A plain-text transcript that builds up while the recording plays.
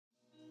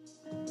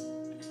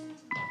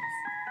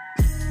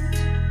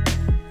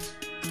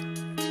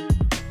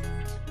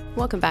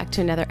Welcome back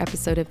to another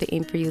episode of the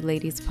Aim For You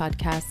Ladies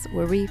podcast,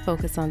 where we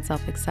focus on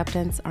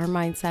self-acceptance, our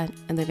mindset,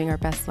 and living our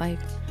best life.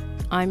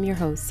 I'm your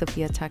host,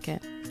 Sophia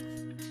Tuckett.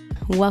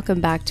 Welcome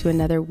back to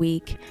another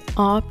week.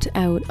 Opt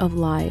out of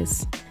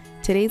lies.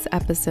 Today's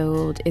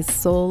episode is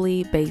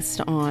solely based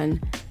on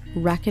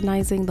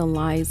recognizing the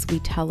lies we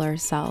tell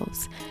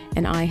ourselves.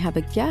 And I have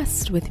a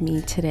guest with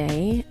me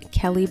today,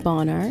 Kelley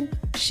Bonner.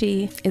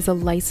 She is a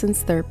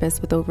licensed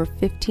therapist with over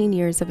 15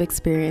 years of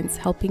experience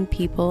helping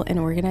people and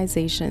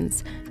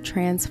organizations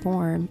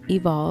transform,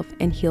 evolve,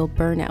 and heal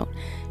burnout.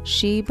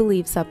 She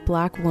believes that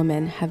Black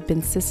women have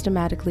been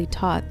systematically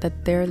taught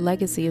that their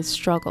legacy is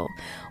struggle,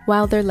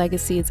 while their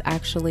legacy is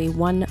actually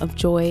one of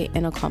joy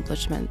and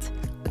accomplishment.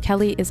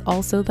 Kelley is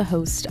also the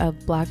host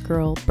of Black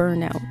Girl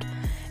Burnout.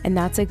 And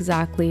that's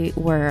exactly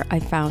where I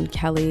found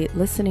Kelley,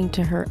 listening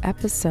to her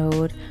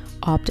episode,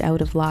 Opt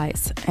Out of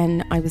Lies.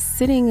 And I was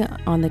sitting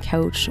on the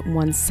couch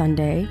one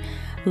Sunday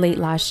late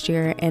last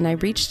year, and I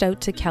reached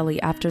out to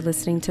Kelley after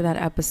listening to that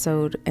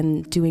episode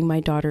and doing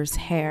my daughter's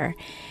hair.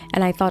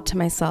 And I thought to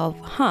myself,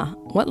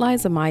 what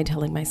lies am I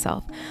telling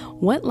myself?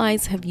 What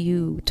lies have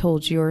you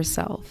told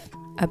yourself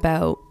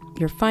about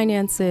your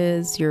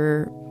finances,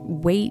 your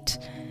weight,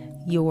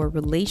 your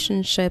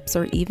relationships,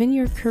 or even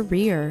your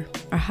career,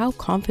 or how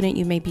confident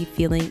you may be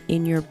feeling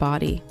in your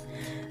body?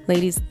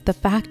 Ladies, the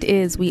fact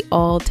is we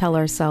all tell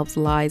ourselves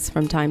lies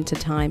from time to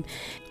time.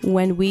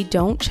 When we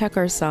don't check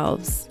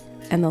ourselves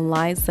and the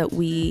lies that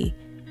we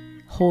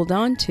hold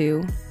on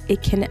to,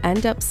 it can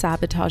end up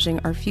sabotaging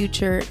our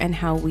future and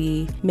how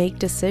we make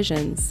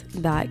decisions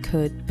that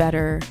could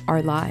better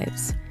our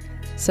lives.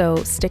 So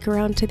stick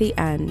around to the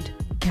end.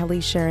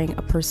 Kelley sharing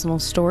a personal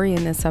story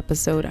in this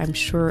episode I'm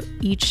sure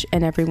each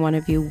and every one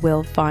of you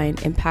will find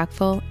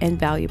impactful and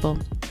valuable.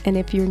 And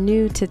if you're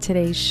new to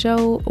today's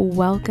show,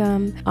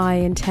 welcome. I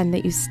intend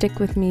that you stick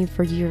with me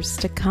for years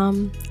to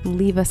come.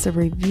 Leave us a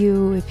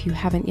review if you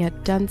haven't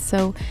yet done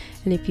so.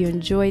 And if you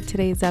enjoyed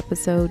today's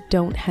episode,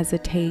 don't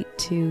hesitate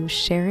to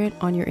share it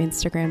on your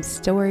Instagram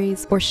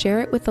stories or share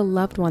it with a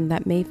loved one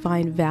that may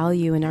find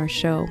value in our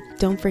show.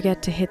 Don't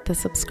forget to hit the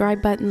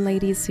subscribe button,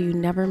 ladies, so you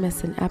never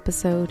miss an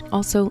episode.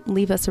 Also,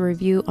 leave us a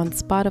review on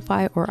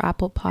Spotify or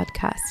Apple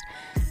Podcast.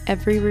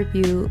 Every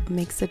review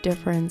makes a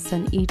difference,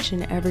 and each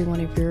and every one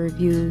of your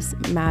reviews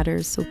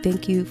matters. So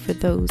thank you for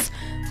those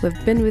who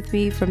have been with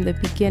me from the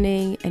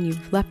beginning and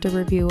you've left a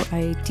review.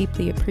 I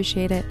deeply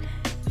appreciate it.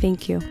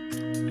 Thank you.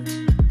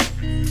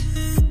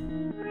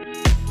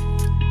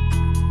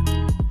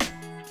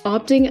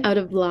 Opting out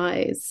of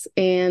lies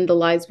and the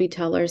lies we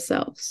tell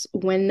ourselves.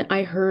 When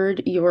I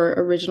heard your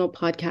original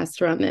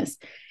podcast around this,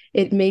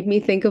 it made me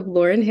think of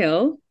Lauryn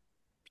Hill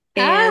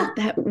and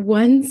that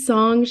one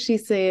song she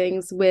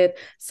sings with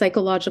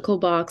Psychological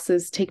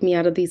Boxes, Take Me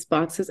Out of These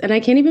Boxes. And I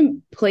can't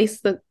even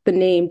place the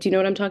name. Do you know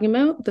what I'm talking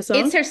about? The song?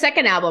 It's her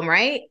second album,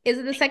 right? Is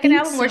it the second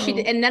album where she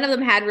did, and none of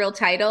them had real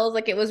titles?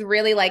 Like it was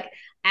really like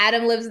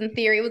Adam Lives in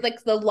Theory. It was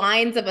like the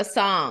lines of a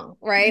song,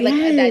 right? Yes.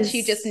 Like that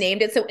she just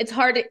named it. So it's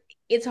hard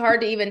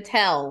to even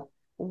tell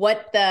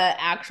what the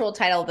actual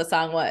title of the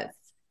song was.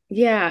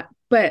 Yeah,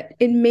 but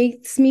it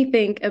makes me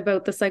think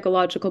about the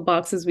psychological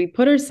boxes we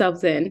put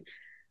ourselves in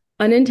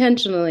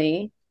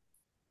unintentionally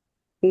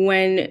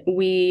when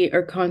we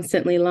are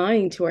constantly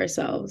lying to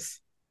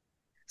ourselves.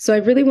 So I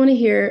really want to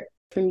hear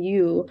from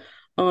you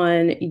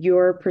on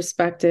your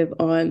perspective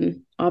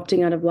on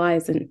opting out of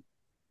lies and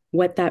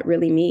what that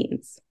really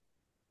means.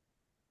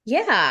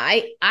 Yeah,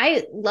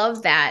 I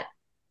love that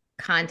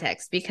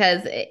context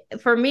because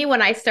for me,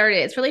 when I started,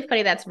 it's really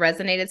funny that's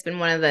resonated. It's been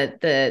one of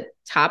the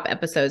top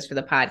episodes for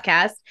the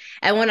podcast.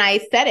 And when I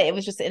said it, it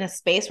was just in a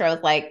space where I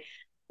was like,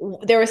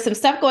 there was some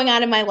stuff going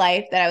on in my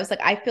life that I was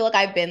like, I feel like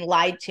I've been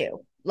lied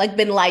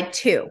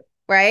to,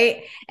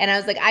 right? And I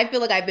was like, I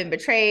feel like I've been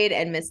betrayed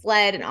and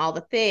misled and all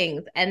the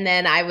things. And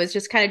then I was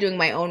just kind of doing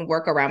my own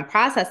work around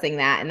processing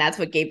that. And that's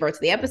what gave birth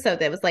to the episode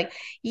that was like,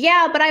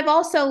 yeah, but I've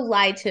also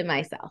lied to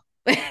myself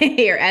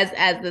here as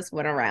this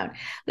went around.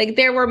 Like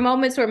there were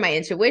moments where my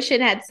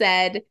intuition had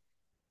said,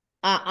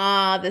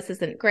 this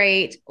isn't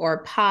great,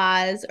 or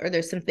pause, or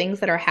there's some things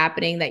that are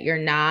happening that you're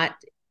not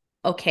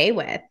okay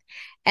with.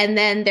 And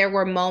then there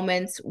were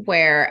moments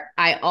where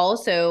I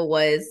also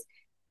was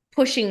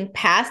pushing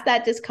past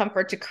that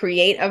discomfort to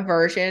create a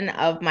version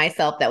of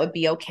myself that would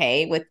be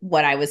okay with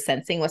what I was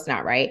sensing was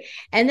not right.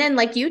 And then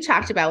like you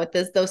talked about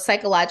with those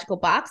psychological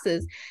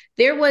boxes,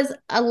 there was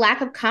a lack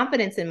of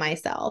confidence in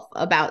myself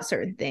about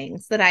certain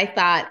things that I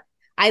thought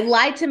I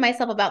lied to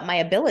myself about my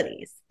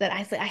abilities, that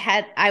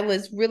I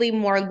was really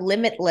more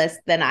limitless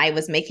than I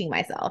was making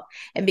myself.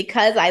 And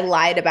because I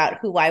lied about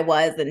who I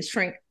was and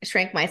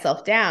shrank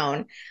myself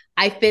down,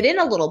 I fit in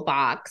a little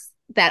box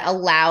that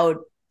allowed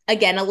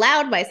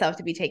myself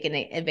to be taken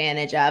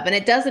advantage of. And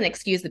it doesn't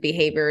excuse the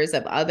behaviors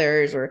of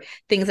others or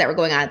things that were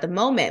going on at the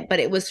moment,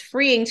 but it was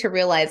freeing to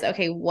realize,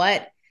 okay,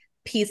 what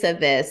piece of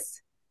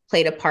this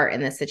played a part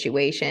in this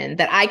situation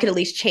that I could at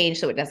least change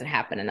so it doesn't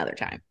happen another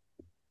time.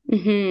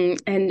 Mm-hmm.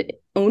 And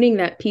owning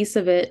that piece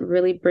of it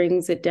really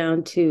brings it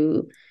down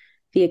to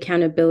the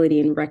accountability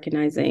and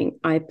recognizing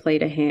I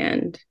played a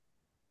hand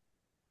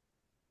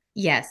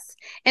Yes.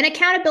 And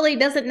accountability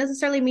doesn't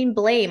necessarily mean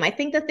blame. I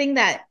think the thing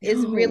that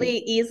is No. really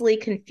easily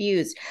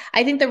confused,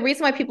 I think the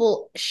reason why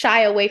people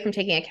shy away from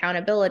taking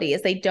accountability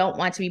is they don't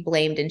want to be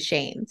blamed and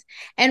shamed.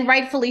 And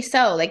rightfully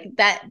so. Like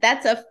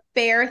that's a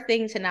fair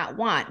thing to not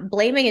want.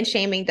 Blaming and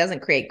shaming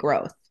doesn't create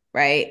growth,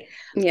 right?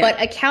 Yeah.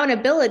 But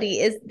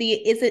accountability is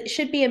it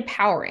should be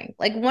empowering.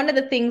 Like one of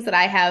the things that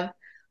I have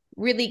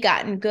really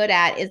gotten good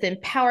at is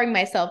empowering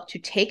myself to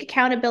take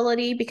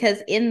accountability,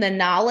 because in the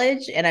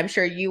knowledge, and I'm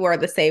sure you are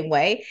the same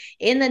way,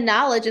 in the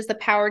knowledge is the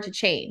power to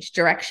change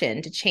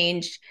direction, to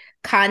change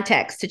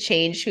context, to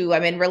change who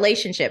I'm in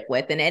relationship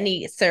with in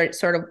any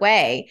sort of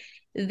way.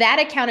 That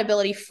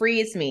accountability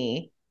frees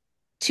me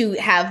to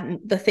have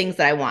the things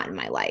that I want in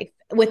my life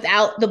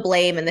without the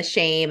blame and the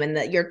shame and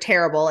the you're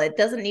terrible. It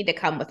doesn't need to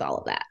come with all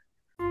of that.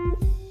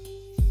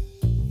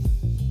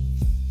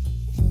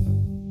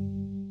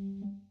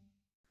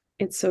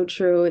 It's so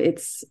true.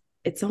 It's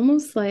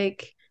almost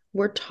like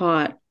we're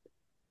taught.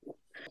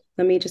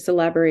 Let me just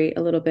elaborate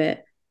a little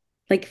bit.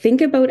 Like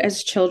think about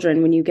as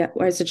children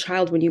as a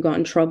child when you got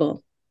in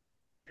trouble,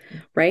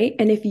 right?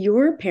 And if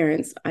your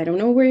parents, I don't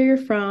know where you're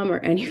from or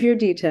any of your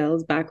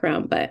details,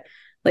 background, but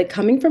like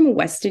coming from a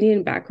West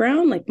Indian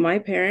background, like my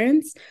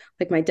parents,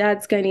 like my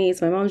dad's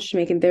Guyanese, my mom's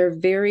Jamaican, they're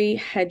very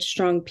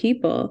headstrong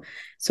people.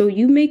 So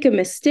you make a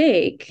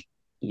mistake,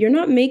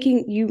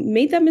 you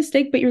made that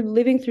mistake, but you're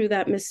living through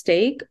that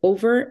mistake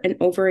over and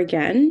over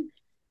again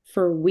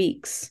for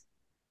weeks,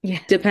 Yeah.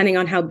 depending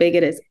on how big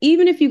it is.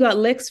 Even if you got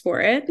licks for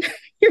it,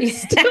 you're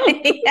still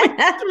going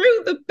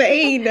through the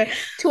pain.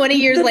 20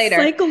 years the later.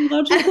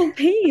 psychological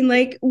pain,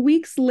 like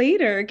weeks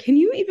later. Can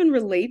you even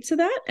relate to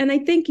that? And I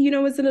think,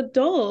 as an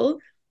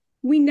adult,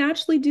 we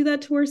naturally do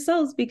that to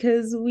ourselves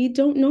because we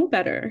don't know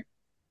better.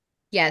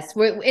 Yes,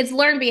 it's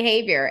learned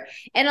behavior.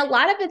 And a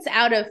lot of it's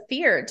out of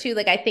fear too.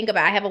 Like I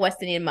have a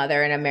West Indian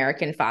mother and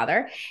American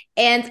father.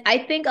 And I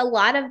think a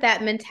lot of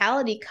that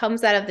mentality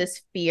comes out of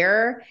this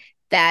fear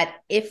that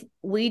if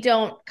we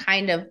don't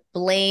kind of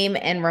blame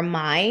and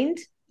remind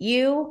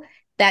you,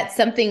 that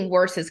something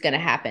worse is going to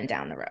happen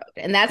down the road.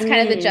 And that's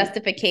kind of the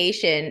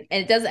justification.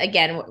 And it does,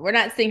 again, we're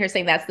not sitting here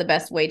saying that's the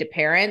best way to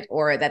parent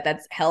or that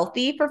that's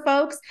healthy for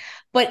folks,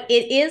 but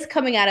it is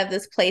coming out of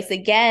this place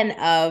again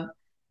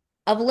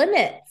of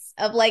limits,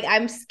 of like,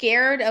 I'm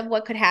scared of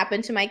what could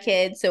happen to my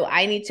kids, so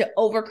I need to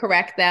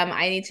overcorrect them.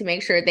 I need to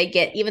make sure they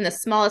get even the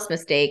smallest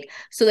mistake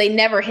so they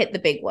never hit the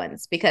big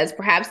ones, because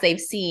perhaps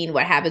they've seen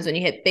what happens when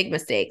you hit big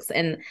mistakes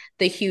and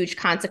the huge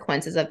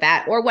consequences of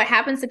that, or what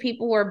happens to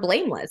people who are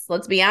blameless,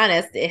 let's be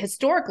honest,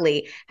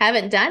 historically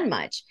haven't done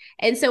much.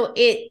 And so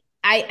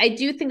I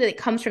do think that it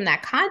comes from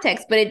that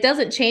context, but it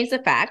doesn't change the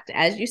fact,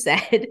 as you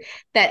said,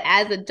 that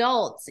as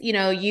adults,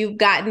 you've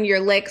gotten your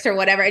licks or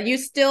whatever, and you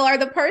still are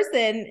the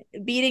person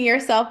beating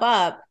yourself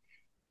up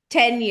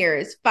 10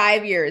 years,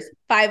 5 years,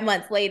 5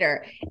 months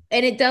later.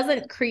 And it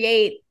doesn't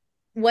create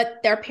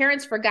what their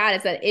parents forgot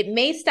is that it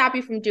may stop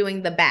you from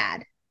doing the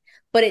bad,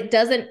 but it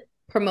doesn't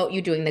promote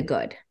you doing the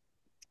good.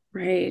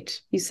 Right.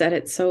 You said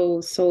it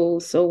so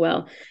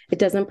well. It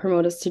doesn't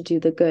promote us to do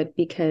the good,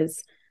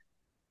 because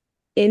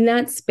in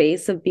that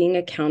space of being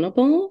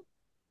accountable,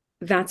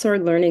 that's our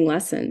learning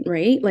lesson,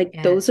 right?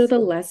 Like those are the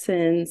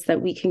lessons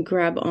that we can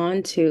grab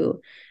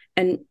onto.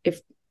 And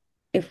if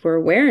we're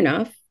aware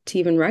enough to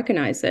even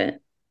recognize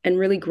it and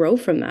really grow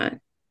from that.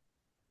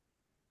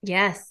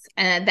 Yes.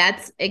 And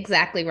that's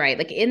exactly right.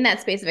 Like in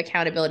that space of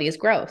accountability is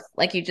growth.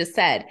 Like you just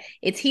said,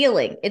 it's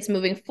healing, it's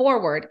moving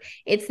forward,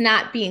 it's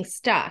not being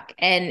stuck.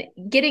 And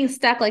getting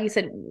stuck, like you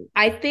said,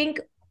 I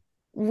think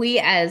we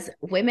as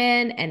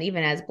women and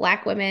even as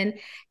Black women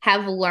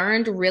have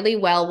learned really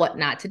well what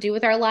not to do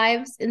with our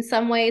lives in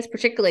some ways,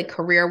 particularly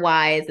career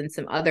wise and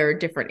some other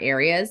different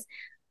areas.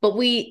 But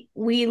we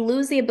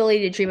lose the ability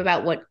to dream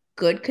about what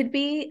good could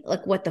be,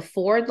 like what the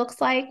forward looks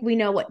like. We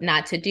know what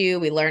not to do.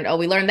 We learned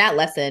that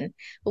lesson,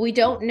 but we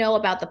don't know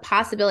about the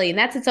possibility. And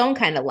that's its own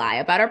kind of lie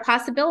about our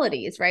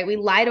possibilities, right? We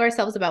lie to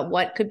ourselves about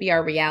what could be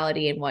our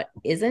reality and what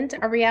isn't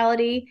our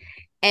reality.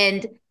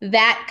 And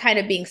that kind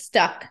of being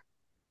stuck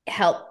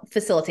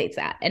facilitates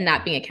that and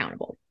not being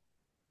accountable.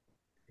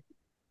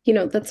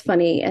 That's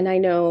funny. And I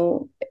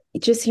know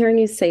just hearing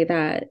you say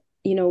that,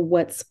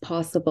 what's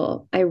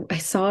possible. I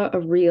saw a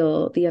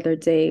reel the other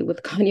day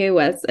with Kanye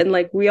West, and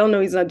like we all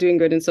know he's not doing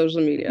good in social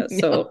media.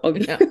 So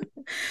No.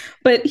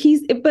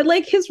 but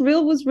like his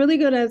reel was really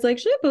good. I was like,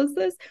 should I post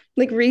this?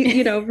 Like repost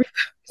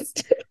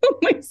it on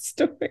my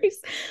stories.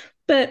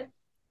 But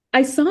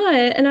I saw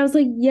it and I was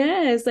like,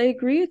 yes, I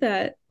agree with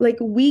that. Like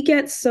we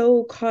get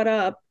so caught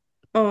up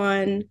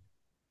on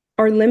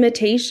our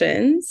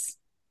limitations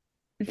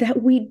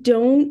that we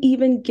don't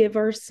even give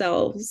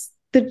ourselves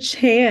the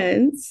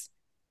chance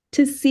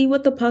to see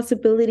what the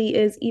possibility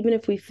is, even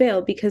if we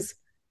fail, because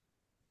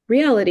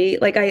reality,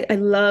 like I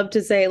love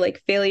to say,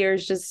 like failure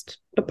is just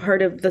a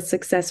part of the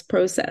success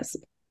process.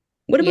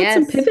 What about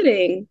some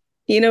pivoting?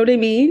 You know what I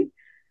mean?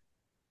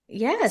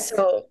 Yes.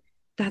 So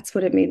that's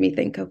what it made me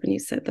think of when you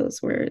said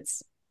those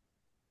words.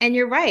 And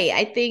you're right.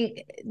 I think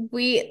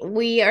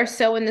we are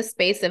so in the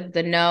space of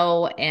the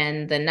no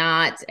and the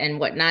not and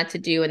what not to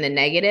do and the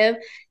negative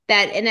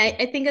that, and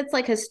I think it's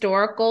like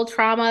historical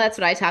trauma. That's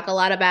what I talk a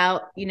lot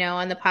about,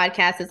 on the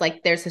podcast, is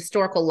like there's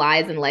historical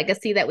lies and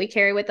legacy that we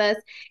carry with us.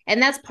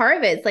 And that's part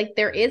of it. It's like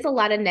there is a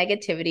lot of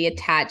negativity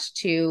attached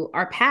to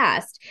our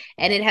past,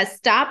 and it has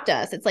stopped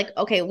us. It's like,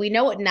 okay, we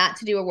know what not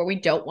to do or where we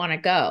don't want to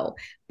go.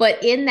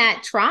 But in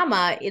that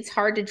trauma, it's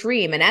hard to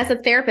dream. And as a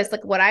therapist,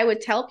 like what I would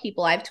tell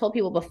people, I've told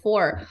people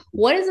before,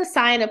 what is a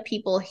sign of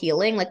people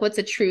healing? Like what's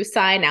a true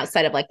sign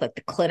outside of like the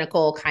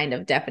clinical kind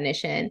of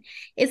definition?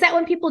 Is that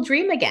when people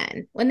dream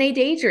again, when they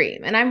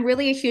daydream. And I'm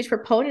really a huge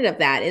proponent of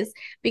that, is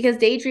because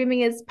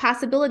daydreaming is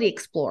possibility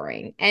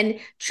exploring.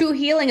 And true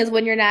healing is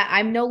when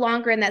I'm no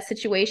longer in that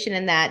situation,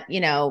 in that,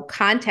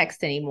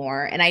 context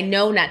anymore. And I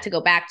know not to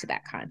go back to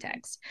that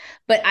context.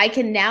 But I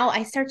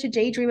start to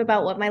daydream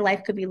about what my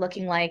life could be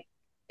looking like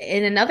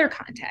in another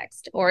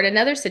context or in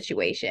another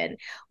situation.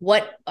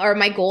 What are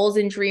my goals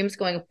and dreams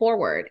going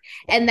forward?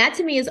 And that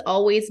to me has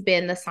always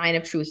been the sign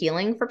of true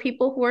healing for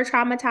people who are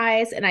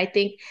traumatized. And I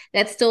think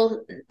that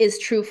still is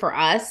true for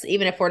us,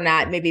 even if we're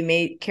not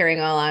maybe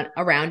carrying on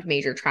around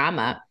major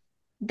trauma.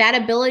 That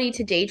ability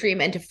to daydream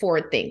and to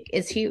forward think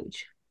is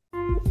huge.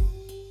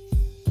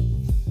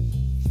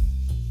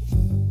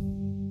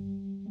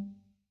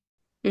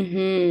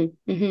 And,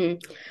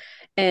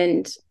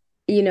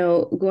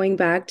 going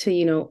back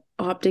to,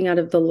 opting out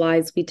of the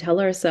lies we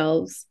tell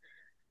ourselves,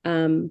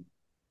 when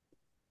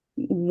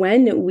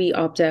we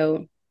opt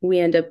out, we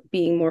end up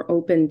being more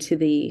open to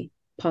the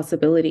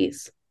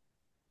possibilities,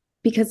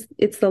 because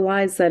it's the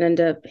lies that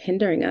end up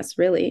hindering us,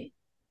 really.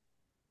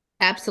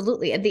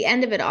 Absolutely. At the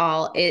end of it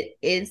all,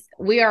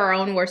 we are our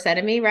own worst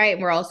enemy, right?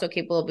 And we're also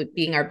capable of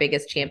being our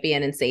biggest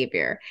champion and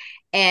savior.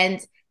 And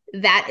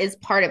that is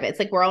part of it. It's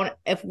like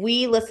if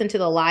we listen to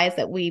the lies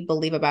that we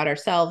believe about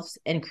ourselves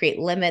and create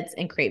limits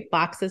and create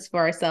boxes for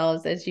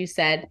ourselves, as you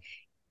said,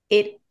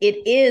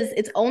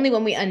 it's only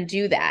when we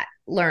undo that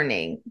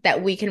learning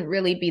that we can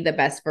really be the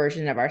best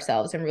version of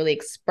ourselves and really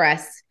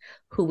express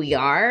who we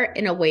are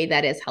in a way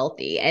that is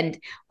healthy. And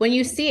when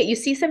you see it, you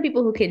see some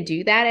people who can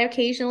do that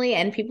occasionally,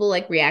 and people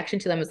like reaction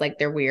to them is like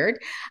they're weird.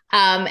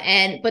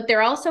 But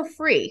they're also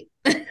free.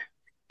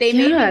 They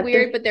may be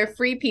weird, but they're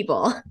free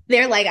people.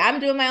 They're like,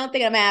 I'm doing my own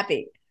thing. I'm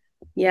happy.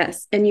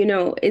 Yes. And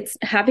it's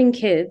having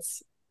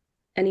kids.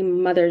 Any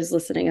mothers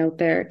listening out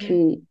there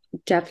can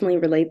definitely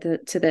relate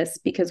to this,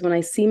 because when I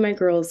see my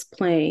girls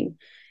playing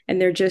and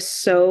they're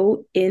just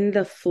so in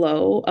the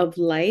flow of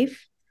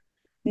life,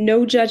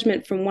 no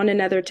judgment from one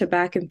another to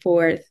back and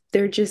forth,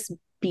 they're just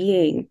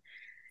being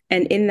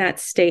and in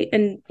that state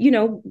and,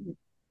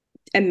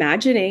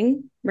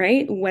 imagining,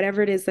 right,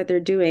 whatever it is that they're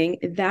doing.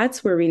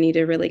 That's where we need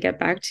to really get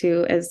back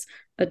to as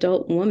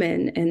adult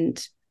women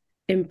and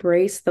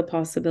embrace the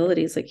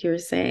possibilities, like you were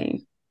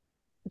saying.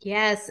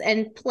 Yes,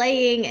 and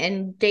playing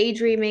and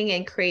daydreaming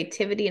and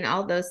creativity and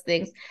all those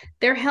things,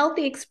 they're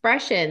healthy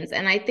expressions.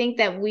 And I think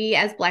that we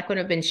as Black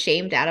women have been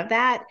shamed out of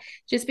that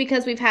just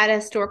because we've had a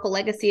historical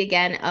legacy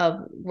again of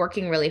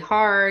working really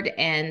hard,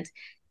 and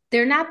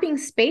there not being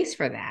space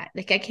for that.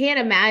 Like I can't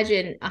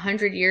imagine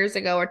 100 years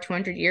ago or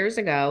 200 years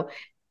ago,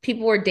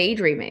 people were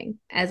daydreaming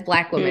as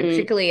Black women,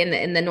 particularly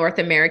in the North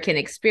American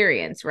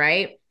experience,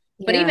 right?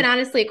 Yeah. But even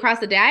honestly, across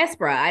the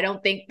diaspora, I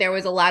don't think there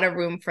was a lot of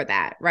room for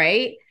that,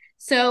 right?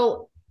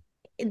 So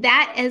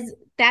that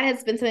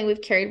has been something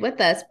we've carried with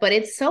us, but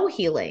it's so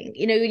healing.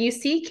 When you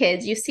see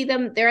kids, you see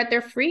them, they're at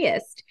their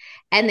freest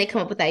and they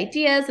come up with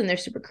ideas and they're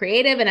super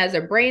creative. And as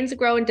their brains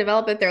grow and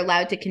develop, if they're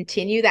allowed to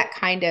continue that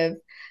kind of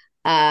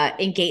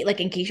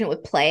engagement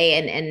with play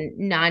and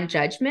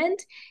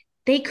non-judgment,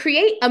 they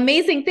create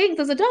amazing things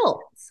as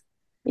adults.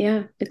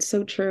 Yeah, it's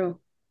so true.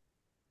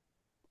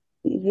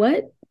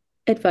 What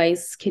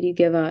advice can you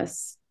give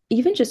us,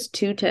 even just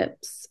 2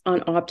 tips on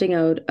opting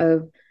out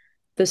of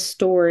the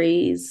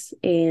stories,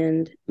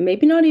 and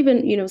maybe not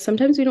even,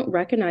 sometimes we don't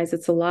recognize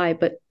it's a lie,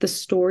 but the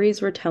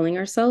stories we're telling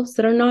ourselves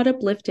that are not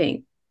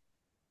uplifting?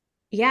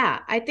 Yeah,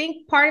 I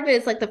think part of it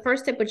is like the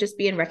first tip would just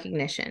be in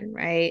recognition,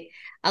 right?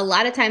 A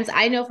lot of times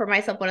I know for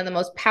myself, one of the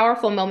most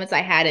powerful moments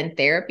I had in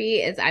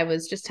therapy is I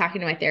was just talking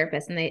to my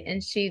therapist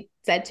and she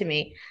said to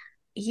me,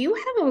 you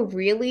have a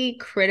really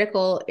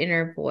critical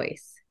inner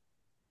voice.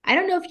 I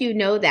don't know if you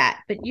know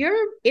that, but your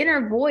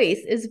inner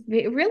voice is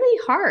really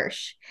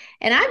harsh.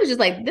 And I was just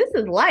like, this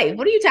is life.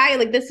 What are you talking?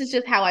 Like, this is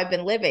just how I've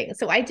been living.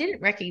 So I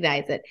didn't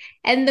recognize it.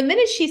 And the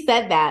minute she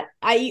said that,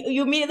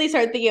 you immediately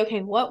started thinking,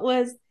 okay, what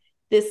was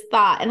this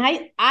thought? And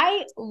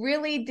I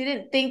really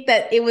didn't think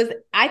that it was,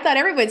 I thought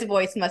everybody's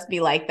voice must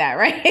be like that,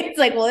 right? It's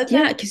like, well, it's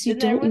not, because you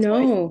don't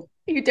know. Voice.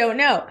 You don't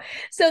know.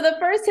 So the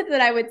first tip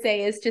that I would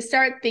say is to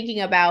start thinking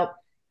about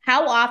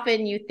how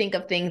often you think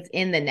of things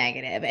in the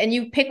negative, and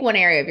you pick one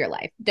area of your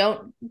life.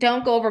 Don't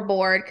go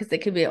overboard because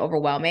it could be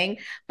overwhelming.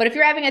 But if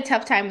you're having a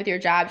tough time with your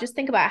job, just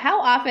think about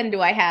how often do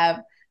I have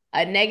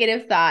a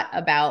negative thought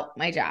about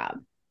my job?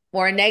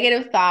 or a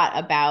negative thought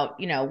about,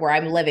 where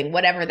I'm living,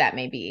 whatever that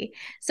may be.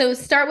 So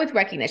start with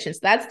recognition. So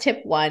that's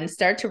tip 1,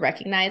 start to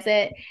recognize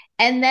it.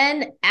 And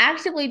then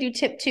actively do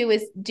tip 2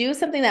 is do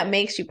something that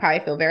makes you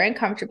probably feel very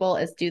uncomfortable,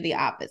 is do the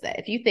opposite.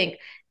 If you think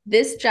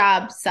this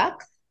job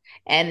sucks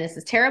and this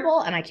is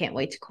terrible and I can't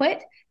wait to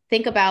quit,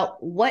 think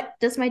about, what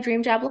does my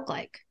dream job look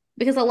like?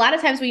 Because a lot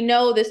of times we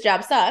know this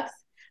job sucks,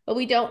 but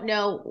we don't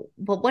know,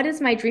 well, what is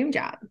my dream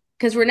job?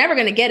 Because we're never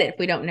going to get it if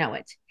we don't know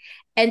it.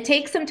 And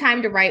take some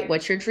time to write,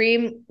 what's your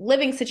dream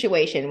living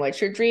situation? What's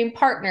your dream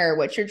partner?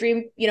 What's your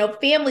dream,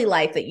 family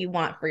life that you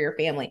want for your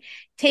family?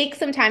 Take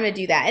some time to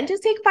do that, and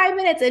just take 5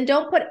 minutes, and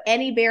don't put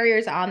any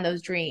barriers on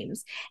those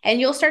dreams. And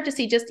you'll start to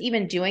see, just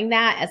even doing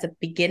that as a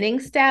beginning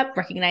step,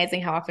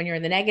 recognizing how often you're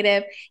in the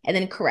negative, and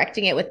then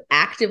correcting it with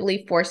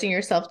actively forcing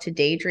yourself to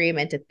daydream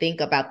and to think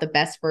about the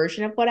best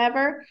version of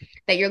whatever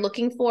that you're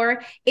looking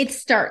for. It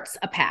starts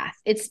a path.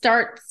 It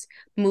starts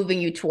moving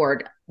you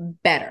toward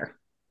better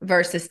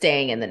versus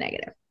staying in the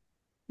negative.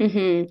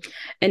 Mm-hmm.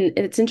 And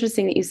it's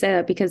interesting that you say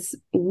that, because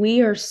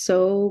we are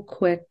so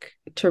quick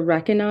to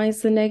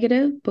recognize the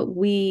negative, but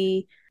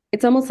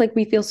it's almost like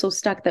we feel so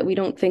stuck that we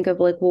don't think of,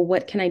 like, well,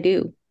 what can I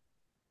do?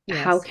 Yes.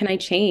 How can I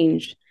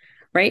change?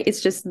 Right? It's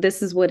just,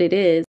 this is what it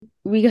is.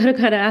 We got to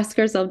kind of ask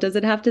ourselves, does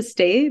it have to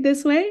stay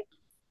this way?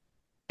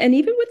 And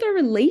even with our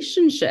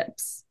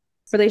relationships,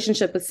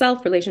 relationship with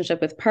self,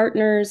 relationship with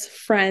partners,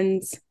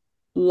 friends,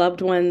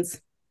 loved ones,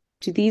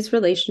 do these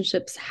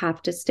relationships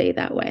have to stay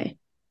that way?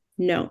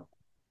 No,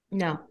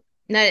 not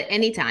at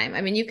any time.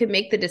 I mean, you could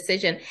make the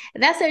decision.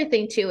 That's the other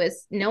thing too,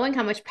 is knowing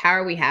how much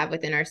power we have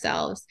within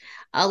ourselves.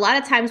 A lot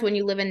of times when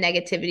you live in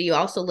negativity, you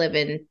also live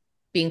in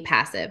being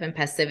passive and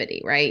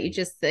passivity, right? You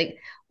just think,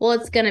 well,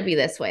 it's going to be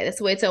this way. That's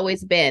the way it's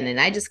always been. And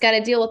I just got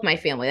to deal with my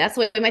family. That's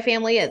the way my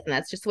family is. And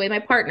that's just the way my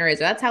partner is.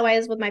 Or that's how I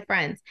is with my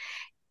friends.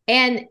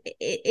 And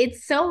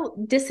it's so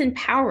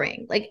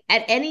disempowering, like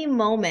at any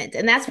moment.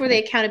 And that's where the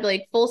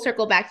accountability, full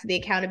circle back to the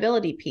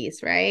accountability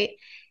piece, right?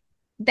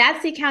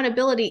 That's the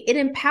accountability. It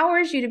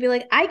empowers you to be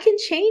like, I can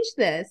change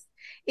this.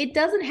 It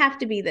doesn't have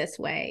to be this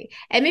way.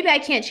 And maybe I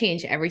can't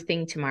change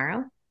everything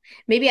tomorrow.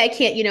 Maybe I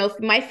can't, if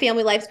my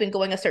family life's been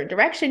going a certain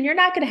direction, you're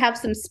not going to have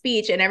some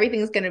speech and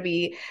everything's going to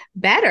be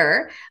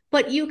better,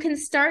 but you can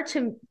start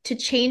to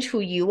change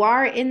who you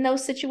are in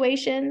those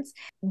situations,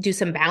 do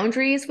some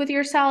boundaries with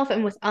yourself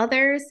and with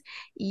others.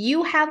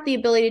 You have the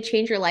ability to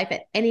change your life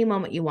at any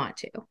moment you want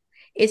to.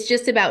 It's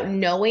just about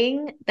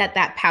knowing that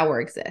that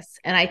power exists.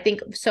 And I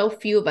think so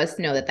few of us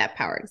know that that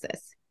power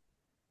exists.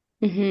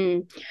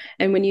 Mm-hmm.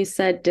 And when you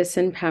said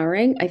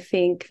disempowering, I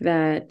think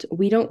that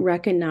we don't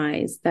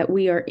recognize that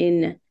we are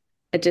in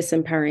a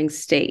disempowering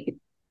state.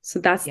 So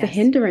that's the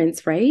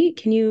hindrance, right?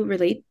 Can you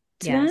relate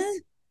to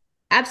that?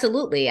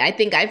 Absolutely. I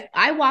think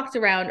I walked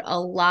around a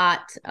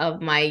lot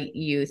of my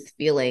youth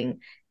feeling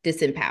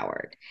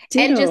disempowered.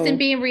 Ditto. And just in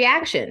being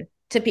reaction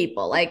to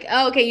people, like,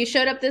 oh, okay, you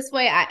showed up this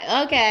way.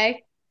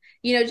 Okay.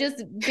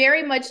 Just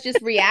very much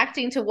just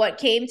reacting to what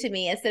came to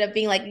me, instead of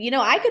being like,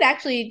 I could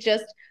actually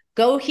just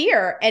go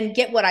here and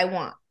get what I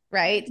want.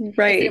 Right.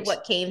 Instead of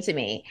what came to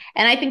me.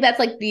 And I think that's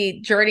like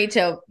the journey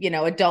to,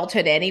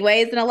 adulthood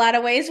anyways, in a lot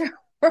of ways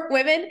for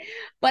women.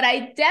 But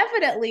I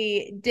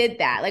definitely did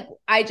that. Like,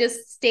 I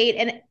just stayed,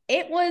 and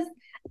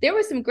there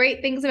was some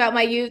great things about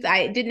my youth.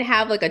 I didn't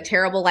have like a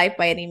terrible life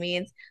by any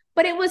means,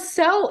 but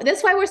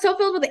that's why we're so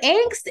filled with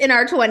angst in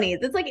our 20s.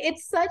 It's like,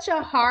 it's such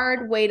a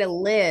hard way to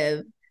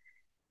live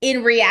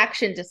in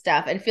reaction to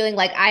stuff and feeling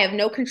like I have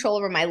no control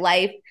over my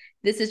life.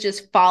 This is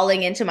just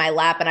falling into my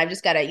lap, and I've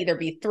just got to either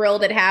be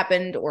thrilled it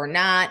happened or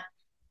not.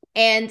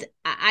 And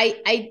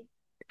I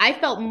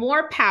felt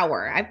more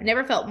power. I've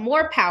never felt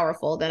more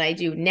powerful than I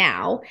do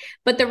now.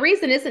 But the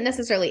reason isn't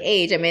necessarily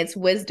age. I mean, it's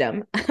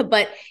wisdom,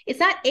 but it's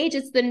not age.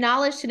 It's the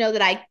knowledge to know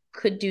that I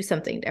could do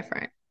something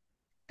different,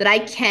 that I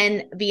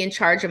can be in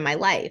charge of my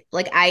life.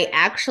 Like, I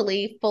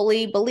actually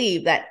fully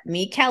believe that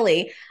me,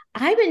 Kelley,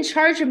 I'm in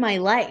charge of my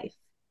life.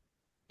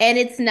 And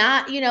it's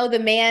not,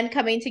 the man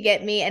coming to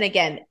get me. And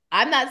again,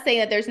 I'm not saying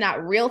that there's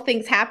not real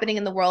things happening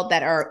in the world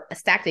that are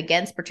stacked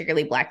against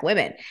particularly Black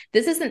women.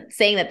 This isn't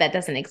saying that that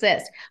doesn't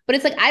exist, but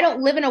it's like, I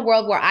don't live in a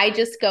world where I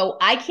just go,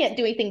 I can't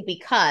do anything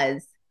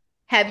because,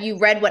 have you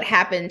read what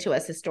happened to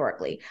us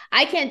historically?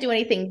 I can't do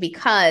anything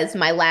because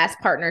my last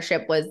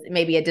partnership was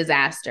maybe a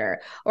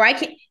disaster. Or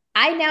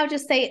I now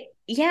just say,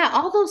 yeah,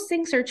 all those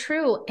things are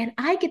true. And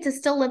I get to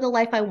still live the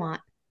life I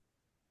want.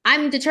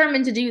 I'm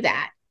determined to do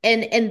that.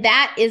 And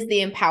that is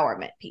the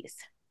empowerment piece.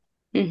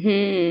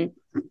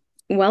 Mm-hmm.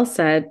 Well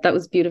said. That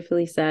was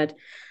beautifully said.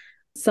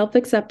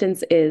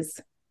 Self-acceptance is?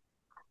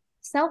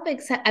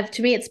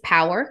 To me, it's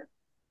power.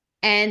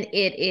 And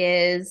it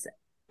is,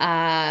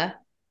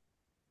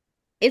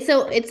 it's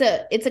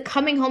a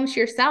coming home to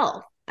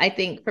yourself. I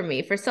think for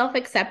me, for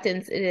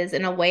self-acceptance, it is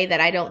in a way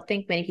that I don't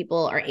think many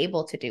people are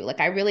able to do.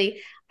 Like,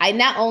 I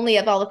not only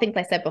have all the things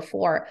I said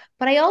before,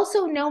 but I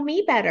also know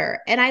me better,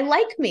 and I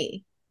like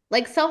me.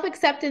 Like,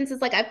 self-acceptance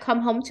is like, I've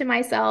come home to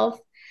myself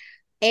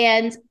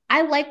and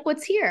I like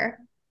what's here.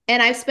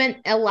 And I've spent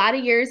a lot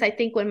of years, I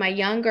think, when my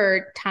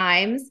younger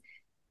times,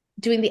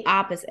 doing the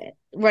opposite.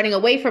 running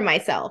away from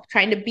myself,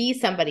 trying to be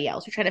somebody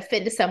else, or trying to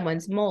fit into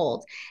someone's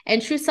mold.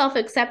 And true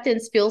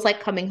self-acceptance feels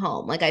like coming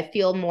home. Like I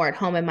feel more at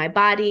home in my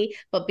body,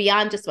 but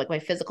beyond just like my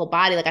physical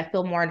body, like I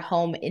feel more at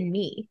home in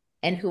me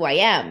and who I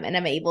am. And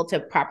I'm able to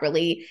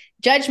properly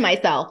judge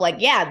myself. Like,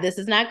 yeah, this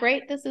is not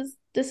great. This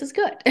is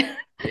good.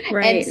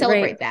 And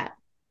celebrate that.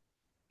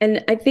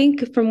 And I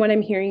think from what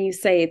I'm hearing you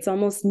say, it's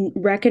almost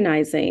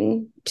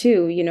recognizing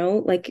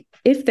too, like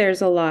if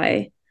there's a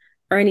lie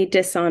or any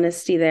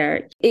dishonesty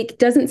there, it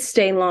doesn't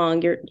stay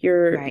long.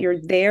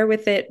 You're there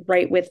with it,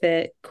 right with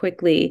it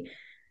quickly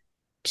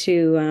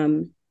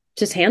to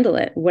just handle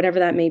it, whatever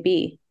that may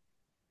be.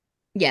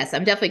 Yes,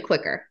 I'm definitely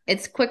quicker.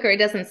 It's quicker. It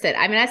doesn't sit.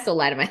 I mean, I still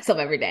lie to myself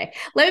every day.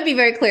 Let me be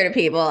very clear to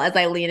people as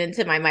I lean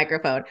into my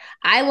microphone.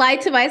 I lie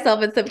to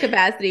myself in some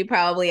capacity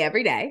probably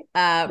every day.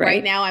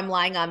 Right now, I'm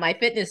lying on my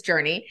fitness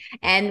journey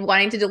and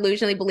wanting to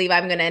delusionally believe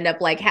I'm going to end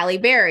up like Halle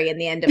Berry in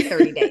the end of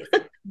 30 days.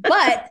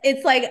 But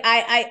it's like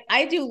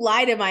I do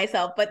lie to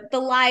myself, but the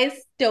lies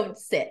don't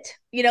sit.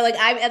 Like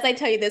as I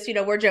tell you this,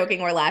 we're joking,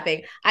 we're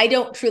laughing. I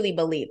don't truly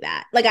believe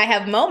that. Like I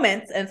have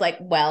moments and it's like,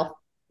 well,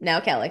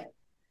 now Kelley,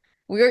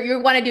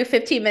 you want to do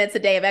 15 minutes a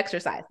day of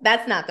exercise.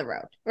 That's not the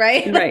road,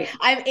 right? Right.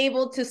 I'm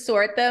able to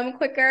sort them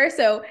quicker.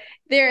 So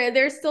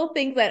there's still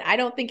things that I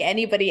don't think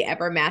anybody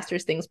ever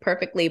masters things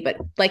perfectly. But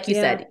like you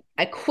said,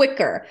 I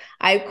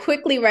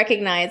quickly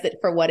recognize it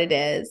for what it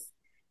is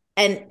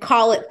and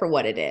call it for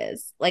what it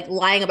is. Like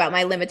lying about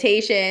my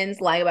limitations,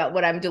 lying about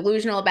what I'm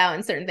delusional about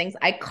in certain things.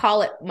 I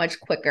call it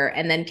much quicker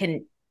and then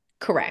can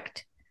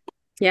correct.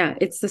 Yeah,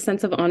 it's the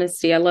sense of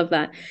honesty. I love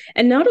that.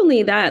 And not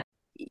only that,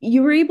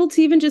 you were able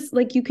to even just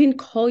like, you can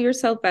call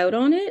yourself out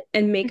on it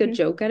and make a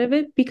joke out of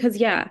it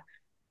because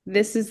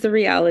this is the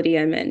reality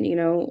I'm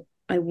in.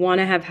 I want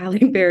to have Halle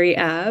Berry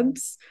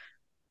abs,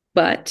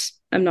 but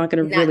I'm not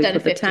going to really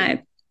put the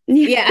time.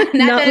 Yeah,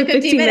 not done in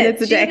 15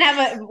 minutes a day. She didn't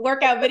have a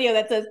workout video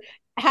that says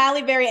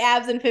Halle Berry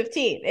abs in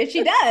 15. If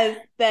she does,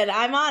 then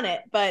I'm on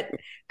it. But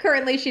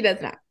currently she does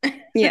not.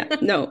 Yeah,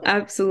 no,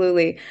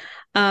 absolutely.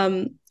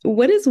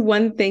 What is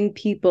one thing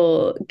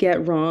people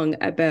get wrong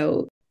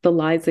about the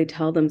lies they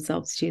tell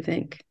themselves, do you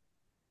think?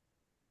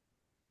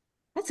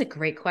 That's a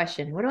great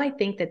question. What do I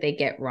think that they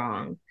get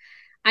wrong?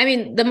 I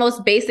mean, the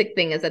most basic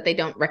thing is that they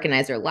don't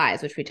recognize their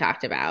lies, which we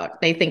talked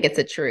about. They think it's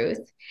a truth.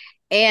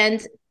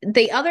 And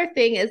the other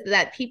thing is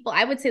that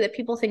I would say that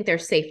people think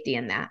there's safety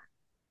in that.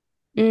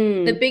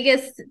 The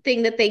biggest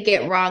thing that they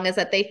get wrong is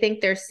that they think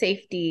there's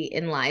safety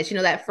in lies.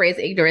 That phrase,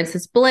 ignorance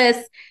is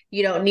bliss.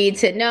 You don't need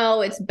to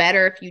know. It's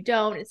better if you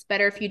don't. It's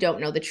better if you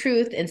don't know the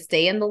truth and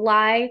stay in the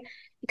lie.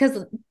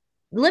 Because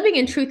living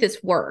in truth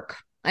is work.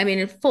 I mean,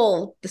 in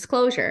full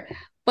disclosure,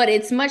 but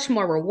it's much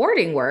more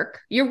rewarding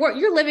work.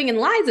 You're living in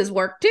lies is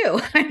work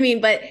too. I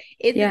mean, but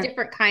it's a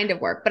different kind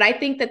of work. But I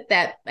think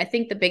I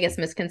think the biggest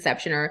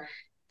misconception or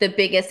the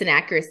biggest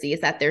inaccuracy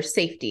is that there's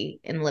safety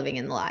in living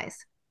in lies.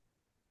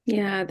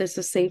 Yeah, there's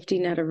a safety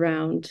net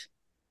around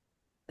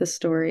the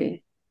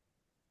story.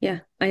 Yeah,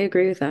 I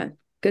agree with that.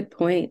 Good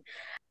point.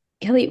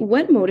 Kelley,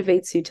 what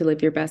motivates you to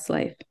live your best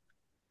life?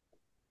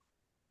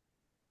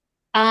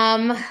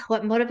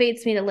 What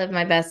motivates me to live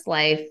my best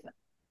life?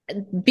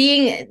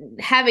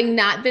 Having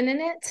not been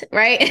in it,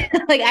 right?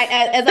 Like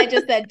as I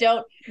just said,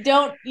 don't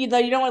you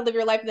don't want to live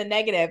your life in the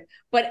negative,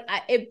 but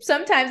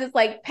sometimes it's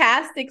like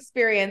past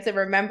experience and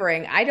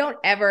remembering, I don't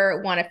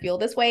ever want to feel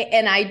this way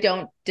and I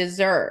don't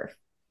deserve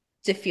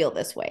to feel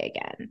this way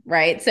again,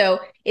 right? So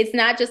it's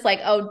not just like,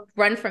 oh,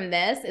 run from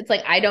this. It's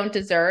like, I don't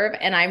deserve,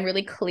 and I'm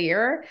really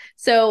clear.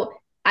 So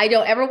I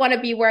don't ever want to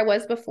be where I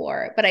was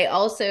before, but I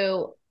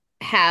also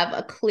have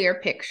a clear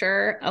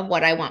picture of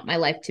what I want my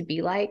life to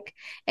be like.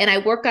 And I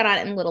work on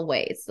it in little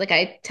ways. Like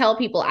I tell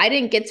people, I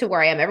didn't get to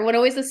where I am. Everyone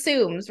always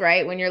assumes,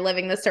 right, when you're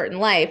living this certain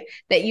life,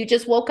 that you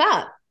just woke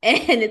up.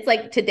 And it's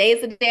like,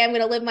 today's the day I'm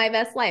going to live my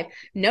best life.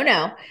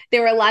 No.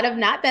 There were a lot of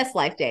not best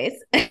life days.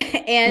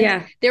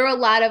 And there were a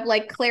lot of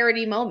like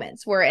clarity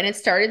moments and it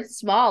started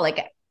small.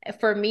 Like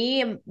for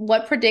me,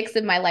 what predicts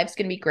if my life's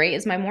going to be great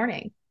is my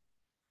morning.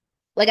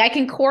 Like I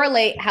can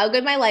correlate how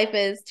good my life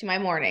is to my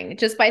morning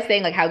just by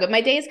saying like how good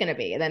my day is going to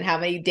be. And then how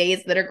many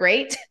days that are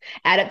great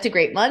add up to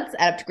great months,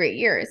 add up to great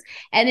years.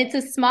 And it's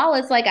as small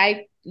as like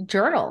I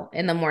journal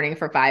in the morning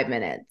for 5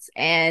 minutes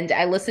and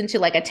I listen to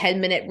like a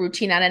 10-minute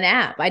routine on an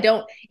app.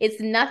 It's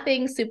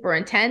nothing super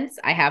intense.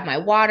 I have my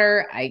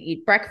water, I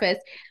eat breakfast,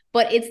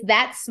 but it's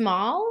that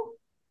small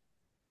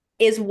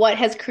is what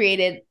has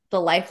created the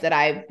life that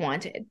I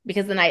wanted,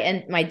 because then I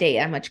end my day,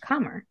 I'm much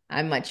calmer.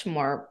 I'm much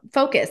more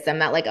focused. I'm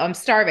not like, oh, I'm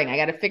starving. I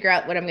got to figure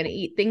out what I'm going to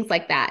eat, things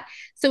like that.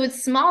 So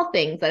it's small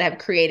things that have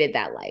created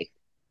that life.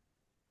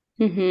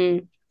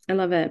 I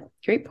love it.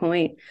 Great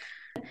point.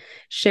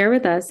 Share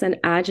with us an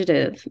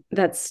adjective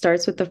that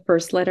starts with the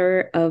first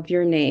letter of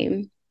your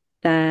name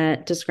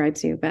that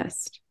describes you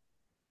best.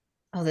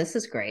 Oh, this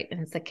is great.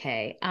 And it's a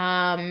K.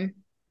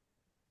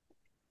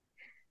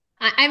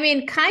 I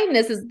mean,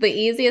 kindness is the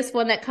easiest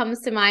one that comes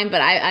to mind,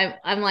 but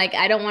I'm like,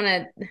 I don't want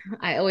to,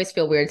 I always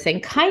feel weird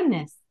saying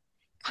kindness.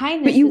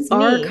 Kindness. But you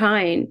are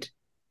kind.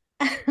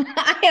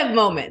 I have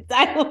moments.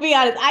 I will be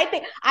honest. I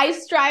think I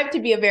strive to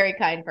be a very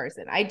kind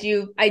person. I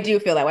do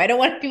feel that way. I don't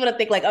want people to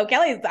think like, oh,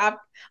 Kelley's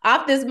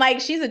off this mic.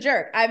 She's a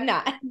jerk. I'm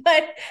not.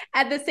 But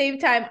at the same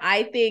time,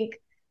 I think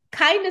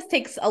kindness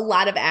takes a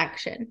lot of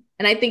action.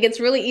 And I think it's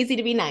really easy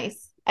to be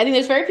nice. I think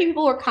there's very few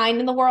people who are kind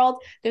in the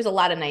world. There's a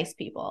lot of nice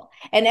people.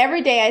 And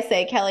every day I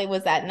say, Kelley,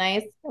 was that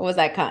nice or was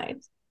that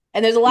kind?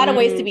 And there's a lot of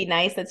ways to be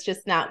nice. That's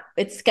just not,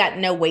 it's got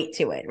no weight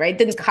to it, right? It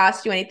didn't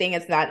cost you anything.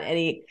 It's not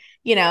any,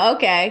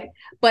 okay.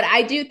 But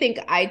I do think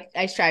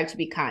I strive to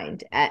be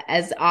kind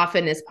as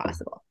often as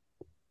possible.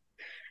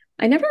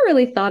 I never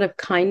really thought of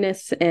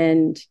kindness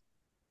and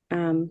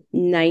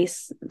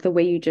nice the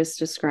way you just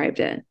described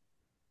it.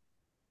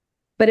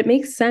 But it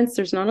makes sense.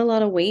 There's not a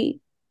lot of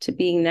weight to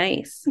being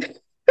nice.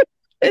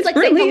 It's like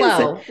really saying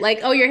hello, like,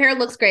 oh, your hair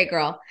looks great,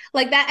 girl.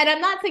 Like that. And I'm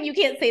not saying you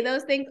can't say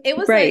those things. It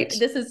was right. Like,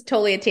 this is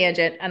totally a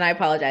tangent and I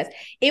apologize.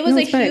 It was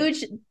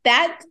huge,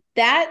 that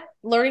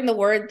learning the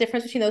word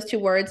difference between those two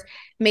words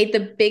made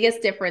the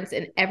biggest difference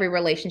in every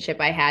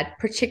relationship I had,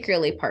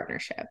 particularly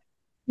partnership.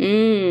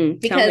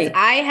 Because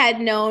I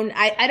had known,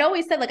 I'd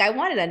always said like, I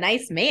wanted a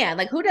nice man.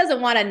 Like who doesn't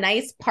want a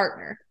nice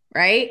partner?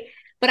 Right.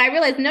 But I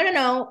realized,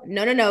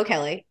 no,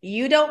 Kelley,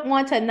 you don't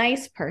want a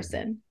nice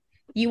person.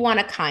 You want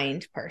a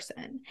kind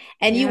person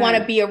and you want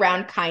to be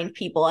around kind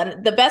people.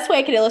 And the best way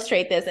I could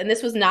illustrate this, and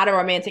this was not a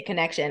romantic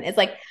connection, it's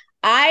like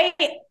I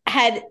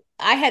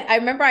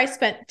remember I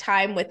spent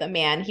time with a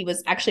man. He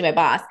was actually my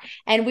boss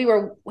and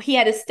he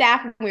had his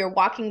staff and we were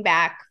walking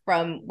back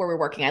from where we were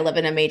working. I live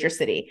in a major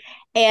city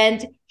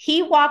and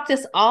he walked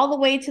us all the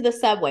way to the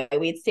subway.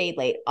 We had stayed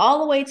late,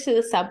 all the way to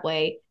the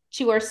subway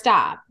to our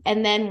stop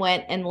and then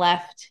went and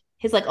left.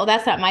 He's like, oh,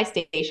 that's not my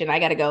station. I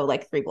got to go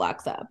like 3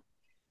 blocks up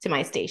to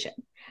my station.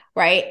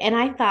 Right. And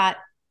I thought,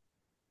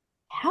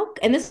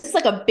 and this is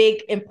like a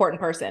big, important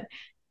person,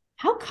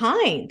 how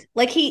kind,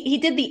 like he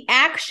did the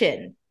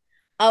action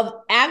of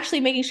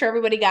actually making sure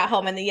everybody got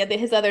home. And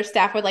his other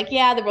staff were like,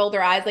 yeah, they rolled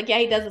their eyes. Like, yeah,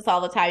 he does this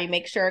all the time. He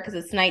makes sure because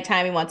it's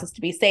nighttime. He wants us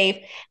to be safe,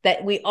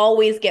 that we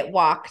always get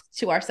walked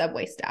to our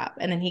subway stop.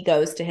 And then he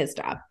goes to his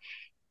stop.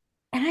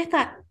 And I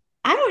thought,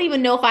 I don't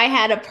even know if I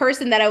had a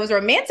person that I was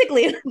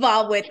romantically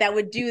involved with that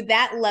would do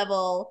that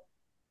level.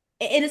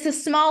 And it's a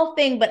small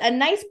thing, but a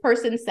nice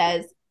person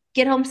says,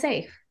 get home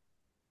safe.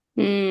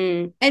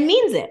 And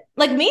means it.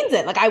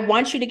 Like, I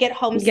want you to get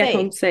home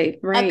safe.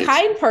 Right. A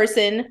kind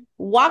person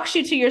walks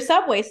you to your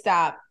subway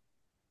stop,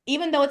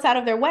 even though it's out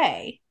of their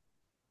way,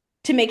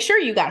 to make sure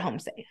you got home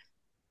safe.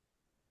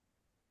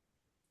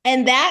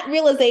 And that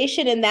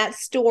realization in that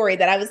story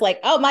that I was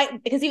like,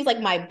 because he was like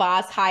my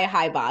boss,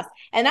 high boss.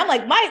 And I'm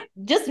like, my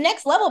just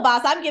next level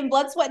boss, I'm giving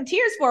blood, sweat, and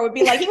tears for would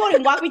be like, he won't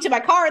even walk me to my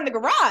car in the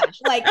garage.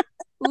 Like,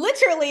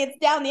 literally, it's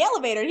down the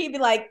elevator. He'd be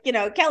like,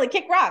 Kelley,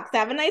 kick rocks.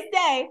 Have a nice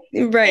day.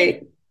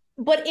 Right.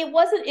 But it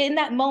wasn't in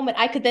that moment.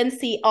 I could then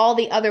see all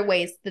the other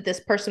ways that this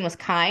person was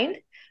kind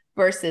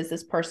versus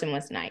this person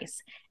was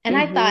nice. And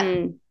I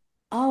thought,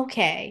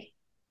 okay,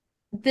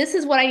 this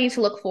is what I need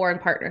to look for in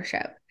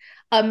partnership.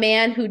 A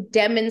man who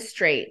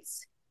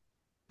demonstrates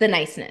the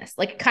niceness.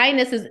 Like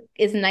kindness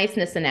is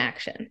niceness in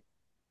action.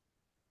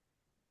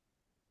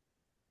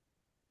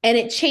 And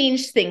it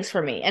changed things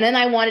for me. And then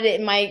I wanted it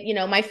in my,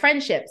 my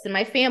friendships and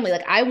my family.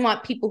 Like I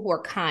want people who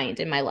are kind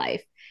in my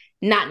life,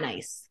 not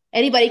nice.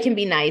 Anybody can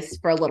be nice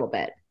for a little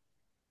bit,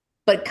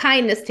 but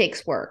kindness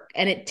takes work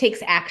and it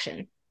takes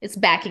action. It's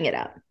backing it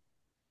up.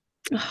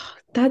 Oh,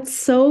 that's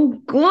so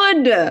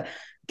good,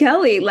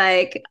 Kelley.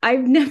 Like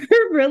I've never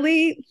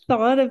really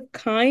thought of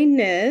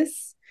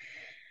kindness.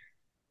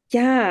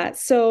 Yeah.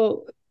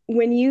 So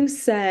when you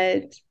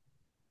said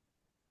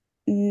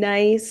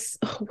nice,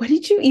 what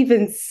did you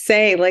even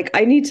say? Like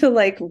I need to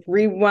like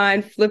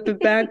rewind, flip it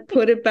back,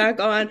 put it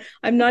back on.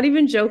 I'm not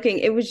even joking.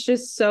 It was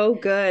just so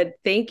good.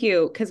 Thank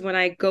you. Because when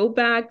I go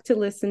back to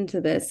listen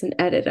to this and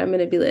edit, I'm going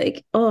to be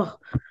like, oh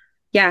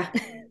yeah.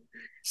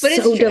 But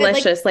so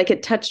delicious. Like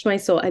it touched my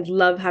soul. I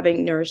love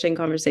having nourishing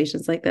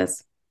conversations like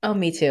this. Oh,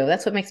 me too.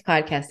 That's what makes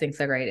podcasting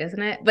so great,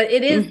 isn't it? But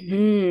it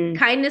is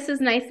kindness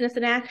is niceness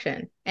in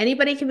action.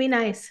 Anybody can be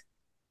nice.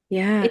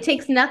 Yeah. It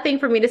takes nothing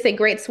for me to say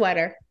great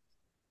sweater.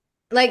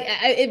 Like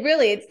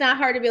it's not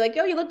hard to be like,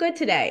 yo, you look good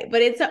today,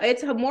 but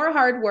it's more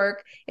hard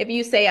work. If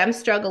you say I'm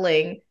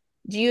struggling,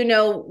 do you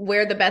know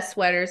where the best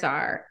sweaters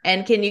are?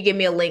 And can you give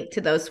me a link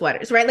to those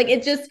sweaters? Right. Like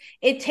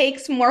it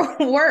takes more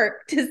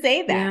work to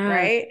say that. Yeah.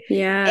 Right.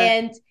 Yeah.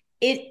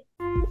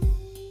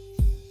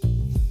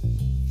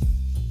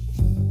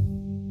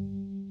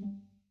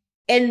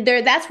 And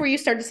that's where you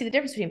start to see the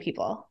difference between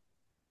people.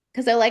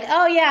 Cause they're like,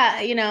 oh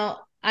yeah,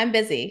 I'm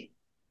busy.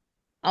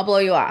 I'll blow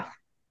you off.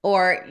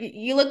 Or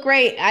you look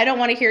great. I don't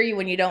want to hear you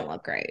when you don't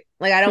look great.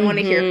 Like, I don't want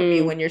to hear from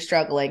you when you're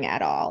struggling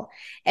at all.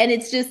 And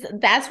it's just,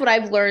 that's what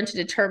I've learned to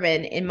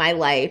determine in my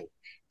life,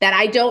 that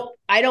I don't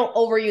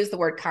overuse the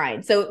word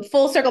kind. So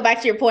full circle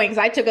back to your point,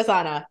 because I took us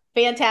on a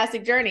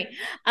fantastic journey,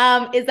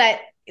 is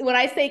that when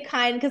I say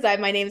kind, because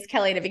my name is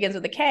Kelley and it begins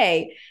with a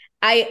K,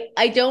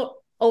 I don't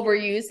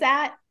overuse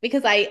that,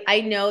 because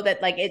I know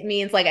that like, it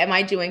means like, am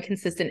I doing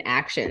consistent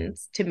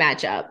actions to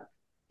match up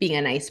being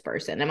a nice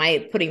person? Am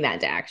I putting that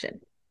into action?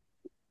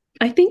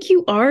 I think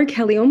you are,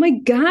 Kelley. Oh my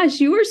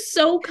gosh, you are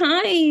so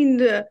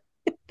kind.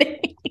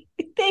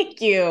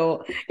 Thank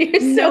you.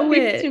 Know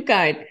You're too it.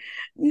 kind.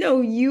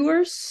 No, you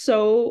are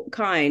so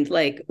kind.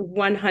 Like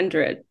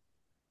 100.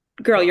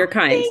 Girl, you're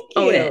kind. Thank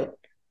Own it. you.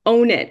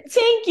 Own it.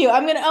 Thank you.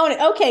 I'm going to own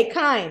it. Okay,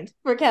 kind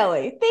for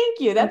Kelley. Thank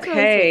you. That's really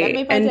sweet. That Okay.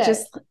 made my And day.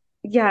 just,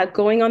 yeah,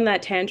 going on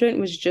that tangent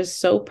was just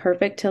so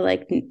perfect to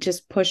like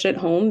just push it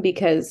home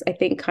because I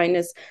think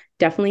kindness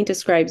definitely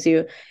describes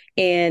you.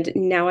 And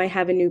now I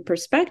have a new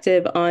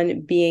perspective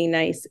on being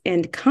nice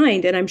and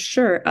kind, and I'm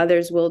sure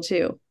others will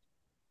too.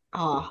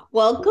 Oh,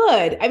 well,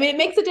 good. I mean, it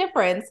makes a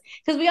difference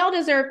because we all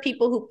deserve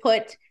people who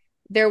put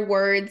their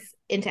words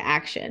into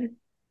action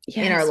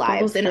in our Yes, follow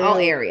lives in all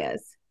through.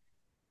 areas.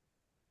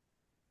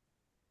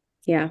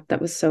 Yeah,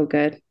 that was so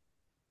good.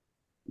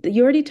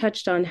 You already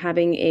touched on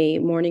having a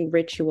morning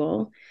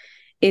ritual.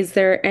 Is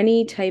there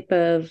any type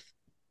of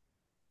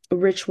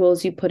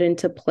rituals you put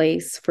into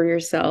place for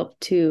yourself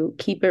to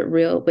keep it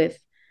real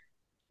with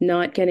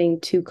not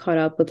getting too caught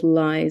up with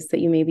lies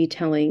that you may be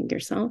telling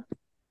yourself?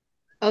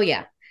 Oh,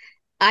 yeah.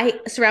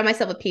 I surround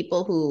myself with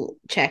people who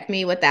check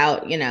me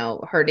without,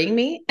 hurting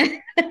me.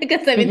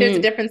 Because I mean, there's a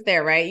Mm-hmm. difference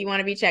there, right? You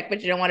want to be checked,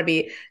 but you don't want to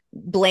be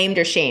blamed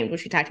or shamed,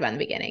 which we talked about in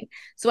the beginning.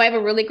 So I have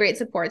a really great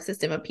support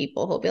system of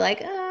people who'll be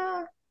like,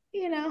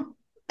 you know,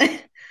 you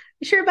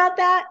sure about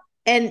that?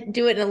 And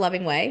do it in a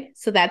loving way.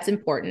 So that's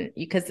important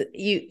because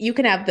you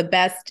can have the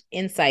best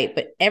insight,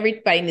 but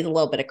everybody needs a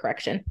little bit of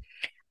correction.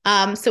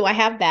 So I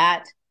have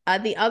that.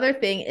 The other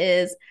thing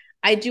is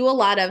I do a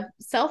lot of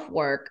self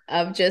work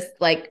of just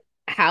like,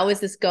 how is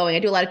this going? I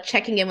do a lot of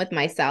checking in with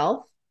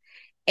myself.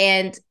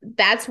 And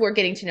that's where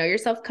getting to know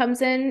yourself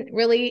comes in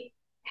really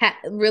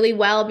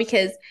well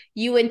because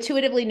you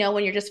intuitively know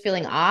when you're just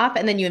feeling off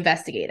and then you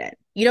investigate it.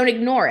 You don't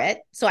ignore it.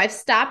 So I've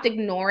stopped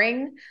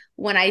ignoring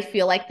when I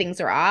feel like things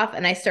are off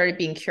and I started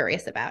being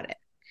curious about it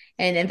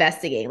and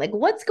investigating like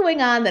what's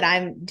going on that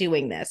I'm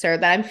doing this or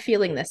that I'm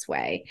feeling this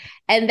way.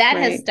 And that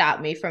has Right.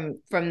 stopped me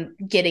from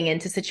getting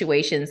into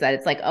situations that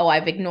it's like, oh,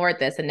 I've ignored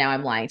this and now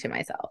I'm lying to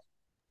myself.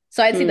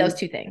 So I'd say those Mm,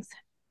 two things.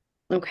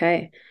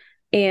 okay.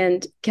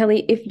 And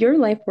Kelley, if your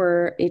life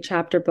were a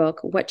chapter book,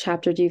 what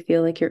chapter do you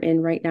feel like you're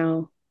in right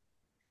now?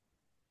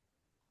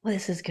 Well,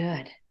 this is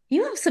good.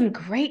 You have some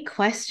great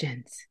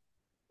questions.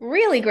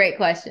 Really great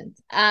questions.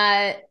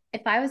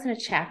 If I was in a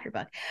chapter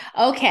book.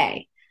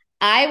 Okay.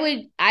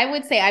 I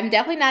would say I'm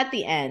definitely not at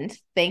the end,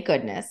 thank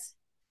goodness.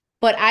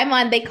 But I'm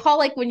on, they call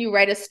like when you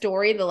write a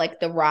story,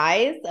 the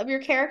rise of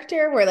your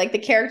character, where like the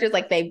characters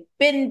like they've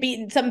been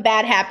beaten, some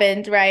bad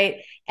happened, right?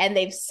 And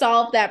they've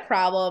solved that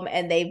problem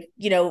and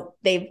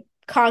they've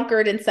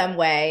conquered in some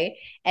way.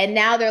 And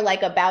now they're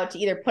like about to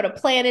either put a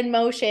plan in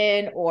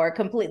motion or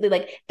completely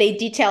like they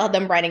detail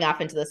them riding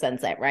off into the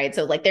sunset, right?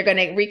 So like they're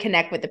gonna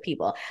reconnect with the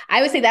people.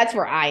 I would say that's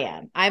where I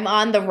am. I'm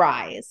on the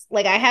rise.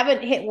 Like I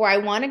haven't hit where I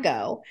want to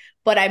go,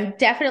 but I'm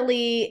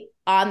definitely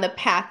on the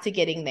path to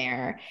getting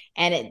there.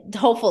 And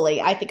hopefully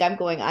I think I'm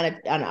going on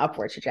an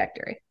upward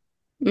trajectory.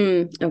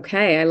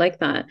 Okay, I like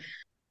that.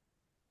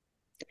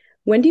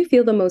 When do you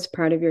feel the most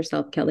proud of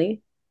yourself,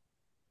 Kelley?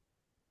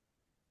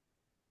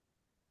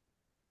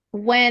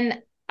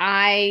 When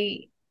I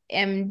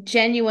am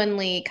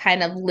genuinely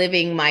kind of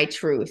living my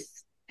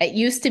truth. It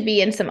used to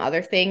be in some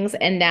other things,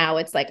 and now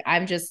it's like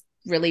I'm just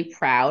really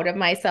proud of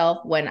myself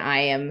when I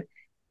am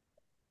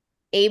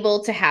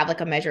able to have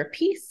like a measure of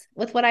peace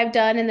with what I've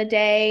done in the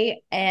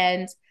day.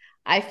 And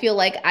I feel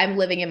like I'm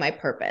living in my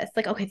purpose.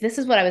 Like, okay, this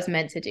is what I was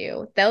meant to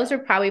do. Those are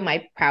probably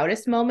my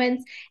proudest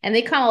moments. And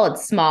they call it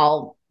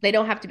small. They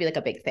don't have to be like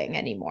a big thing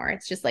anymore.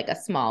 It's just like a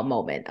small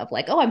moment of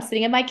like, oh, I'm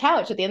sitting on my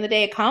couch at the end of the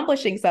day,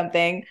 accomplishing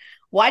something,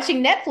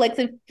 watching Netflix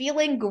and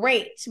feeling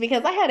great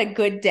because I had a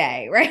good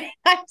day, right?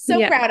 I'm so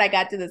Yeah. proud I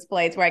got to this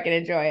place where I can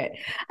enjoy it.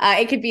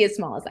 It could be as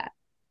small as that.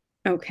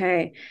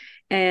 Okay.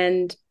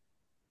 And,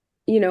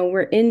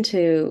 we're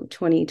into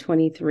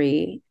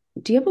 2023.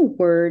 Do you have a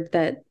word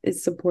that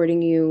is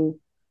supporting you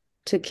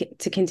to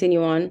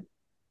continue on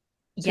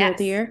throughout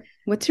the Yes. year?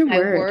 What's your My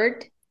word?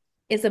 word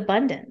is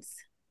abundance.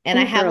 And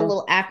I Oh, have a girl.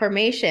 little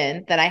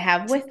affirmation that I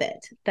have with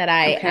it that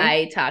Okay.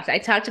 I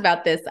talked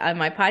about this on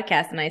my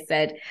podcast and I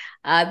said,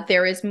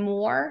 there is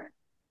more,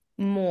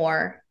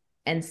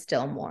 and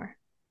still more.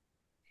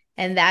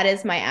 And that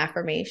is my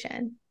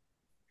affirmation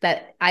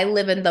that I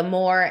live in the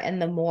more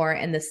and the more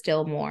and the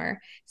still more.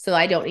 So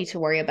I don't need to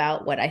worry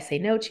about what I say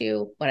no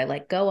to, what I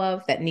let go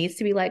of that needs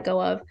to be let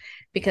go of,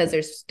 because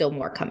there's still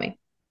more coming.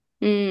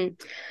 Mm.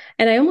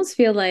 And I almost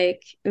feel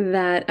like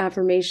that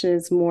affirmation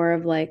is more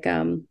of like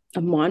a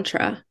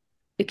mantra.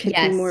 It could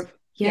be Yes. more,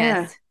 Yes.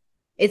 yeah.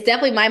 It's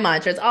definitely my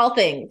mantra. It's all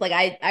things.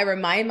 Like I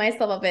remind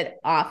myself of it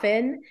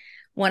often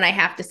when I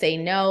have to say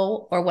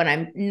no or when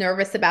I'm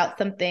nervous about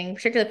something,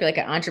 particularly if you're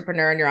like an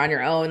entrepreneur and you're on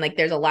your own. Like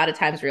there's a lot of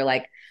times where you're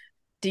like,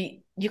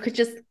 you could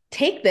just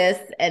take this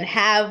and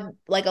have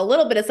like a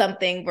little bit of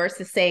something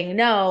versus saying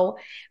no.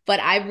 But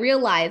I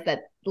realized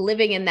that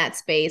living in that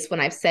space,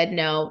 when I've said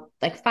no,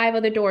 like 5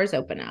 other doors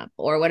open up,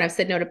 or when I've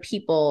said no to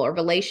people or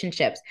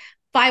relationships,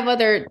 5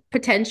 other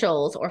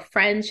potentials or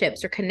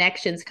friendships or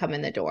connections come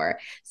in the door.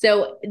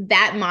 So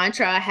that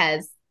mantra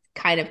has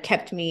kind of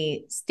kept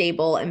me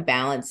stable and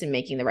balanced in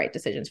making the right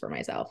decisions for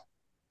myself.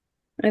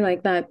 I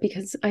like that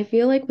because I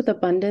feel like with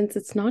abundance,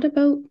 it's not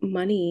about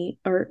money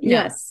or No.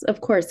 yes,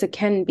 of course it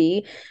can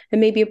be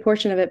and maybe a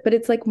portion of it, but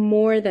it's like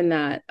more than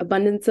that.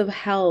 Abundance of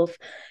health,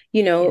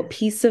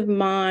 peace of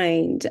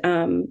mind,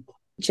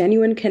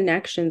 genuine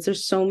connections.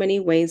 There's so many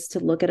ways to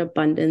look at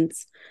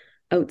abundance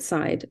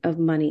outside of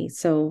money.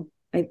 So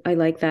I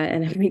like that.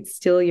 And I might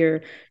steal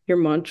your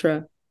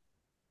mantra.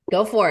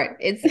 Go for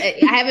it.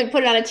 I haven't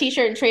put it on a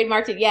t-shirt and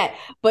trademarked it yet,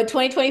 but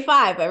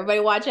 2025, everybody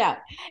watch out.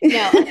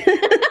 No,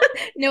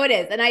 no, it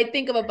is. And I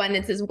think of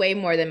abundance as way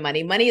more than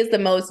money. Money is the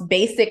most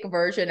basic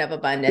version of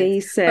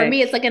abundance. For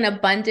me, it's like an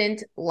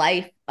abundant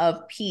life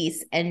of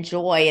peace and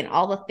joy and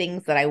all the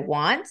things that I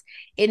want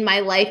in my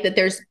life, that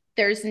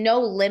there's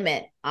no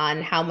limit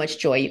on how much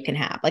joy you can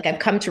have. Like I've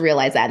come to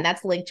realize that, and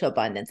that's linked to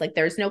abundance. Like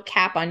there's no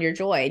cap on your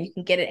joy and you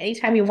can get it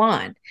anytime you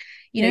want.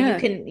 You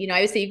can, I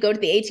would say you go to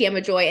the ATM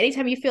of joy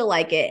anytime you feel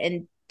like it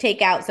and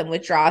take out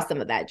withdraw some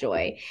of that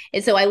joy.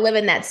 And so I live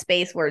in that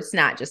space where it's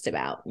not just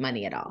about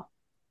money at all.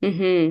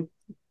 Mm-hmm.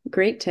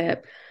 Great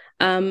tip.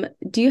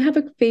 Do you have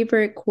a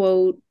favorite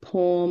quote,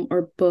 poem,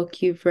 or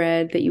book you've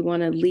read that you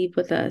want to leave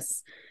with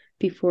us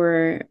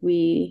before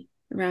we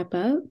wrap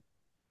up?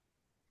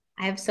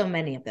 I have so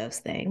many of those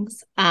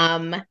things.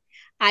 I've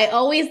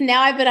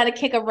been on a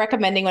kick of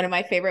recommending one of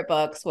my favorite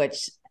books,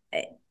 which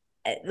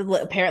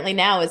apparently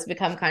now has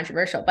become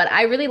controversial, but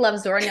I really love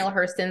Zora Neale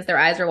Hurston's Their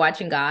Eyes Are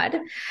Watching God.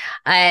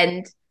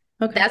 And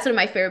that's one of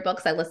my favorite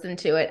books. I listen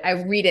to it.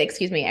 I read it,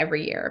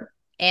 every year.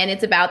 And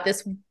it's about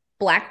this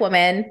Black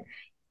woman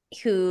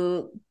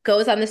who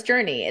goes on this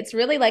journey. It's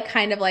really like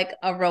kind of like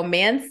a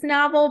romance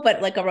novel,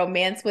 but like a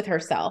romance with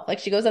herself. Like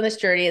she goes on this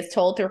journey. It's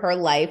told through her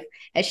life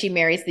as she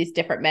marries these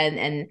different men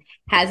and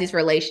has these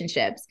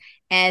relationships.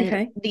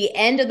 And the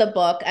end of the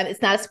book,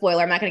 it's not a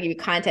spoiler, I'm not going to give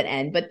you content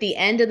end, but the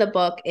end of the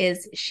book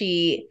is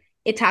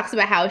it talks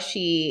about how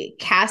she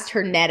cast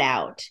her net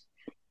out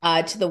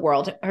to the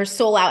world, her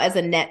soul out as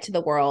a net to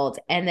the world.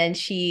 And then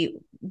she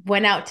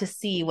went out to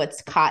see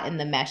what's caught in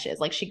the meshes.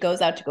 Like she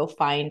goes out to go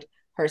find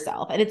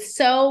herself. And it's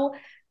so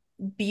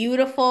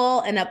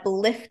beautiful and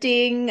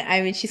uplifting.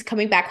 I mean, she's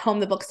coming back home.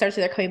 The book starts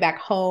with her coming back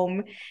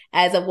home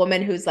as a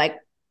woman who's like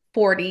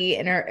 40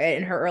 in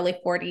her early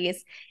 40s.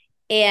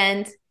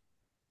 And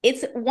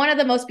it's one of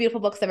the most beautiful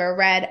books I've ever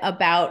read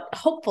about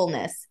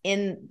hopefulness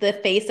in the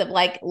face of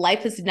like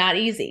life is not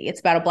easy. It's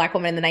about a Black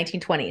woman in the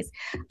 1920s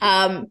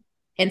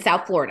in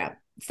South Florida.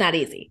 It's not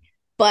easy,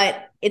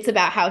 but it's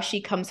about how she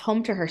comes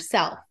home to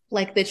herself.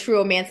 Like the true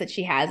romance that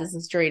she has is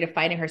this journey to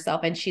finding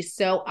herself. And she's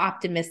so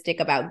optimistic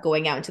about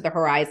going out into the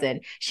horizon.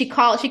 She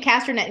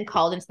cast her net and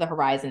called into the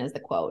horizon is the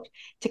quote,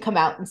 to come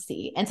out and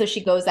see. And so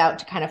she goes out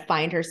to kind of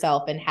find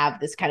herself and have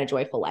this kind of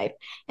joyful life.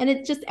 And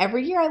it's just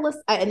every year I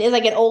listen, and as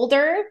I get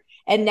older,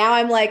 and now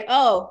I'm like,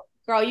 oh,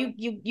 girl,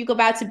 you go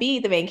about to be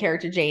the main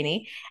character,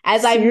 Janie.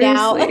 As Seriously? I'm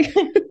now,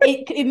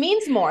 it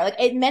means more. Like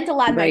it meant a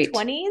lot in my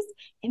 20s.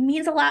 It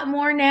means a lot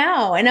more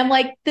now. And I'm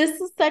like,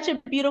 this is such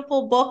a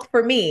beautiful book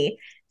for me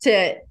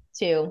to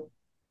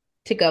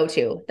go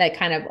to. That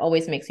kind of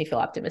always makes me feel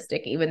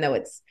optimistic, even though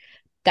it's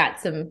got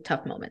some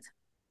tough moments.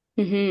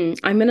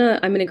 Mm-hmm. I'm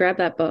gonna grab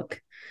that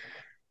book.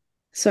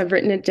 So I've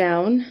written it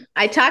down.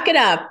 I talk it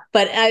up,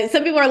 but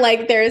some people are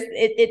like,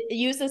 it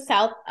uses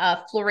South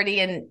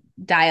Floridian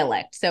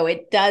dialect. So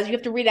it does, you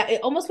have to read out,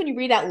 almost when you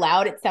read out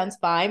loud, it sounds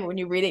fine. But when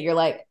you read it, you're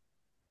like,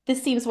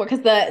 this seems more,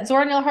 because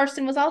Zora Neale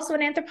Hurston was also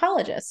an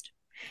anthropologist.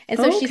 And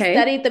so she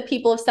studied the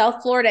people of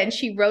South Florida and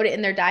she wrote it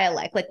in their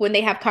dialect. Like when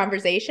they have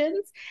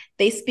conversations,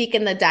 they speak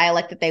in the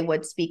dialect that they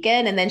would speak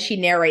in. And then she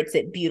narrates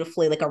it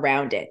beautifully, like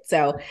around it.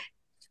 So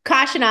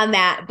caution on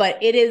that,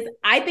 but it is,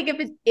 I think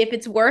if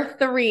it's worth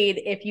the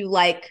read, if you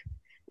like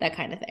that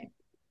kind of thing.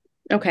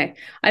 Okay.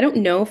 I don't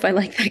know if I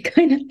like that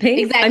kind of thing.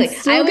 Exactly. I'm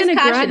still going to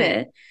grab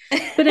it.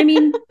 But I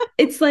mean,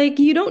 it's like,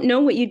 you don't know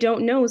what you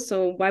don't know.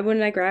 So why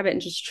wouldn't I grab it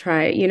and just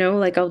try it?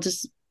 Like I'll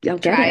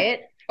get try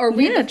it. Or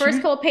read the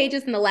first couple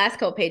pages and the last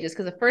couple pages,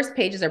 because the first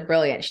pages are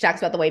brilliant. She talks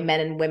about the way men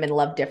and women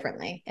love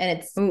differently, and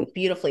it's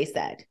beautifully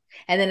said.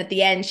 And then at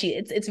the end,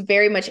 it's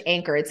very much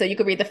anchored. So you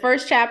could read the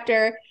first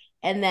chapter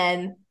and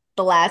then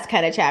the last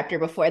kind of chapter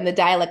before, and the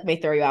dialect may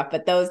throw you off,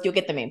 but those, you'll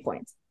get the main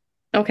points.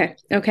 Okay.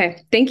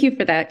 Thank you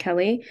for that,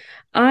 Kelley.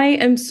 I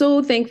am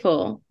so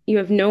thankful. You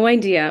have no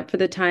idea for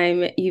the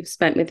time you've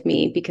spent with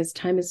me, because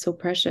time is so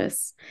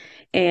precious.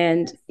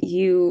 And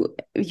you've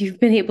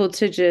been able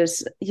to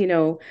just,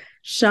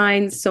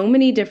 shine so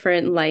many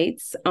different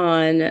lights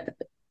on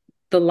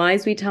the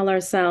lies we tell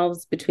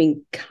ourselves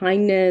between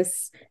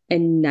kindness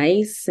and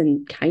nice,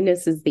 and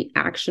kindness is the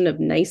action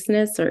of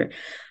niceness, or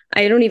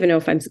I don't even know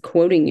if I'm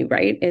quoting you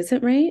right. Is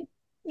it right?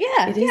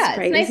 Yeah. It is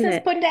right, it's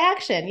niceness put into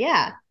action.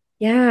 Yeah.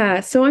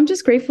 Yeah. So I'm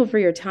just grateful for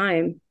your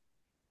time.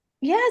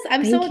 Yes.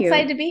 I'm so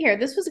excited to be here.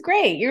 This was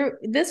great.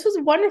 This was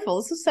wonderful.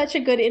 This was such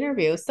a good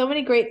interview. So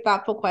many great,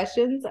 thoughtful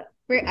questions.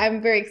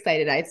 I'm very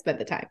excited. I spent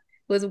the time.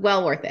 It was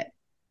well worth it.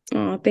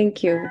 Oh,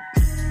 thank you.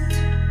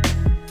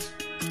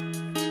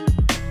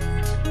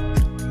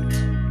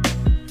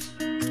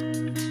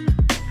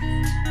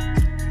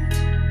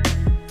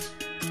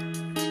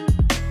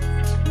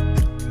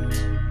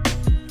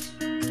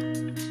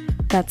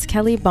 That's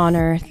Kelley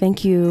Bonner.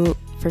 Thank you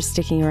for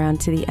sticking around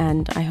to the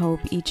end. I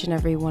hope each and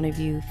every one of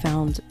you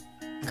found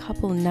a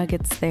couple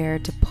nuggets there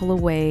to pull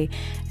away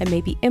and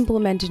maybe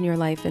implement in your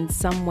life in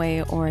some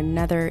way or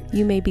another.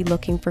 You may be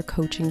looking for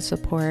coaching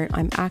support.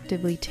 I'm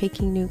actively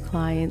taking new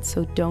clients,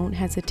 so don't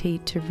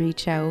hesitate to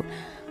reach out.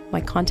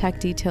 My contact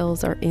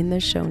details are in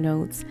the show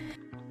notes.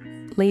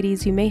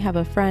 Ladies, you may have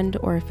a friend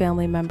or a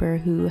family member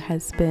who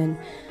has been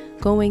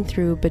going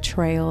through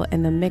betrayal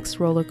and the mixed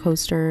roller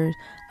coaster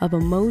of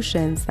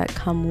emotions that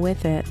come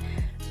with it.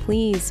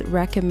 Please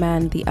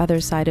recommend The Other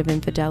Side of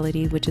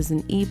Infidelity, which is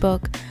an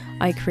ebook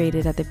I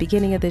created at the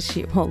beginning of this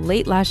year,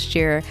 late last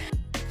year,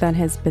 that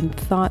has been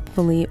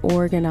thoughtfully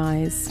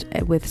organized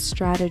with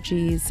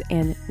strategies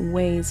and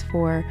ways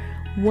for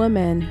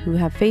women who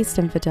have faced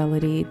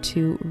infidelity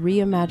to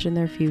reimagine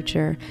their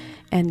future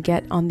and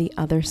get on the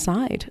other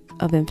side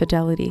of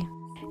infidelity.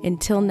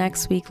 Until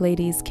next week,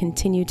 ladies,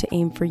 continue to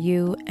aim for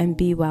you and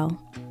be well.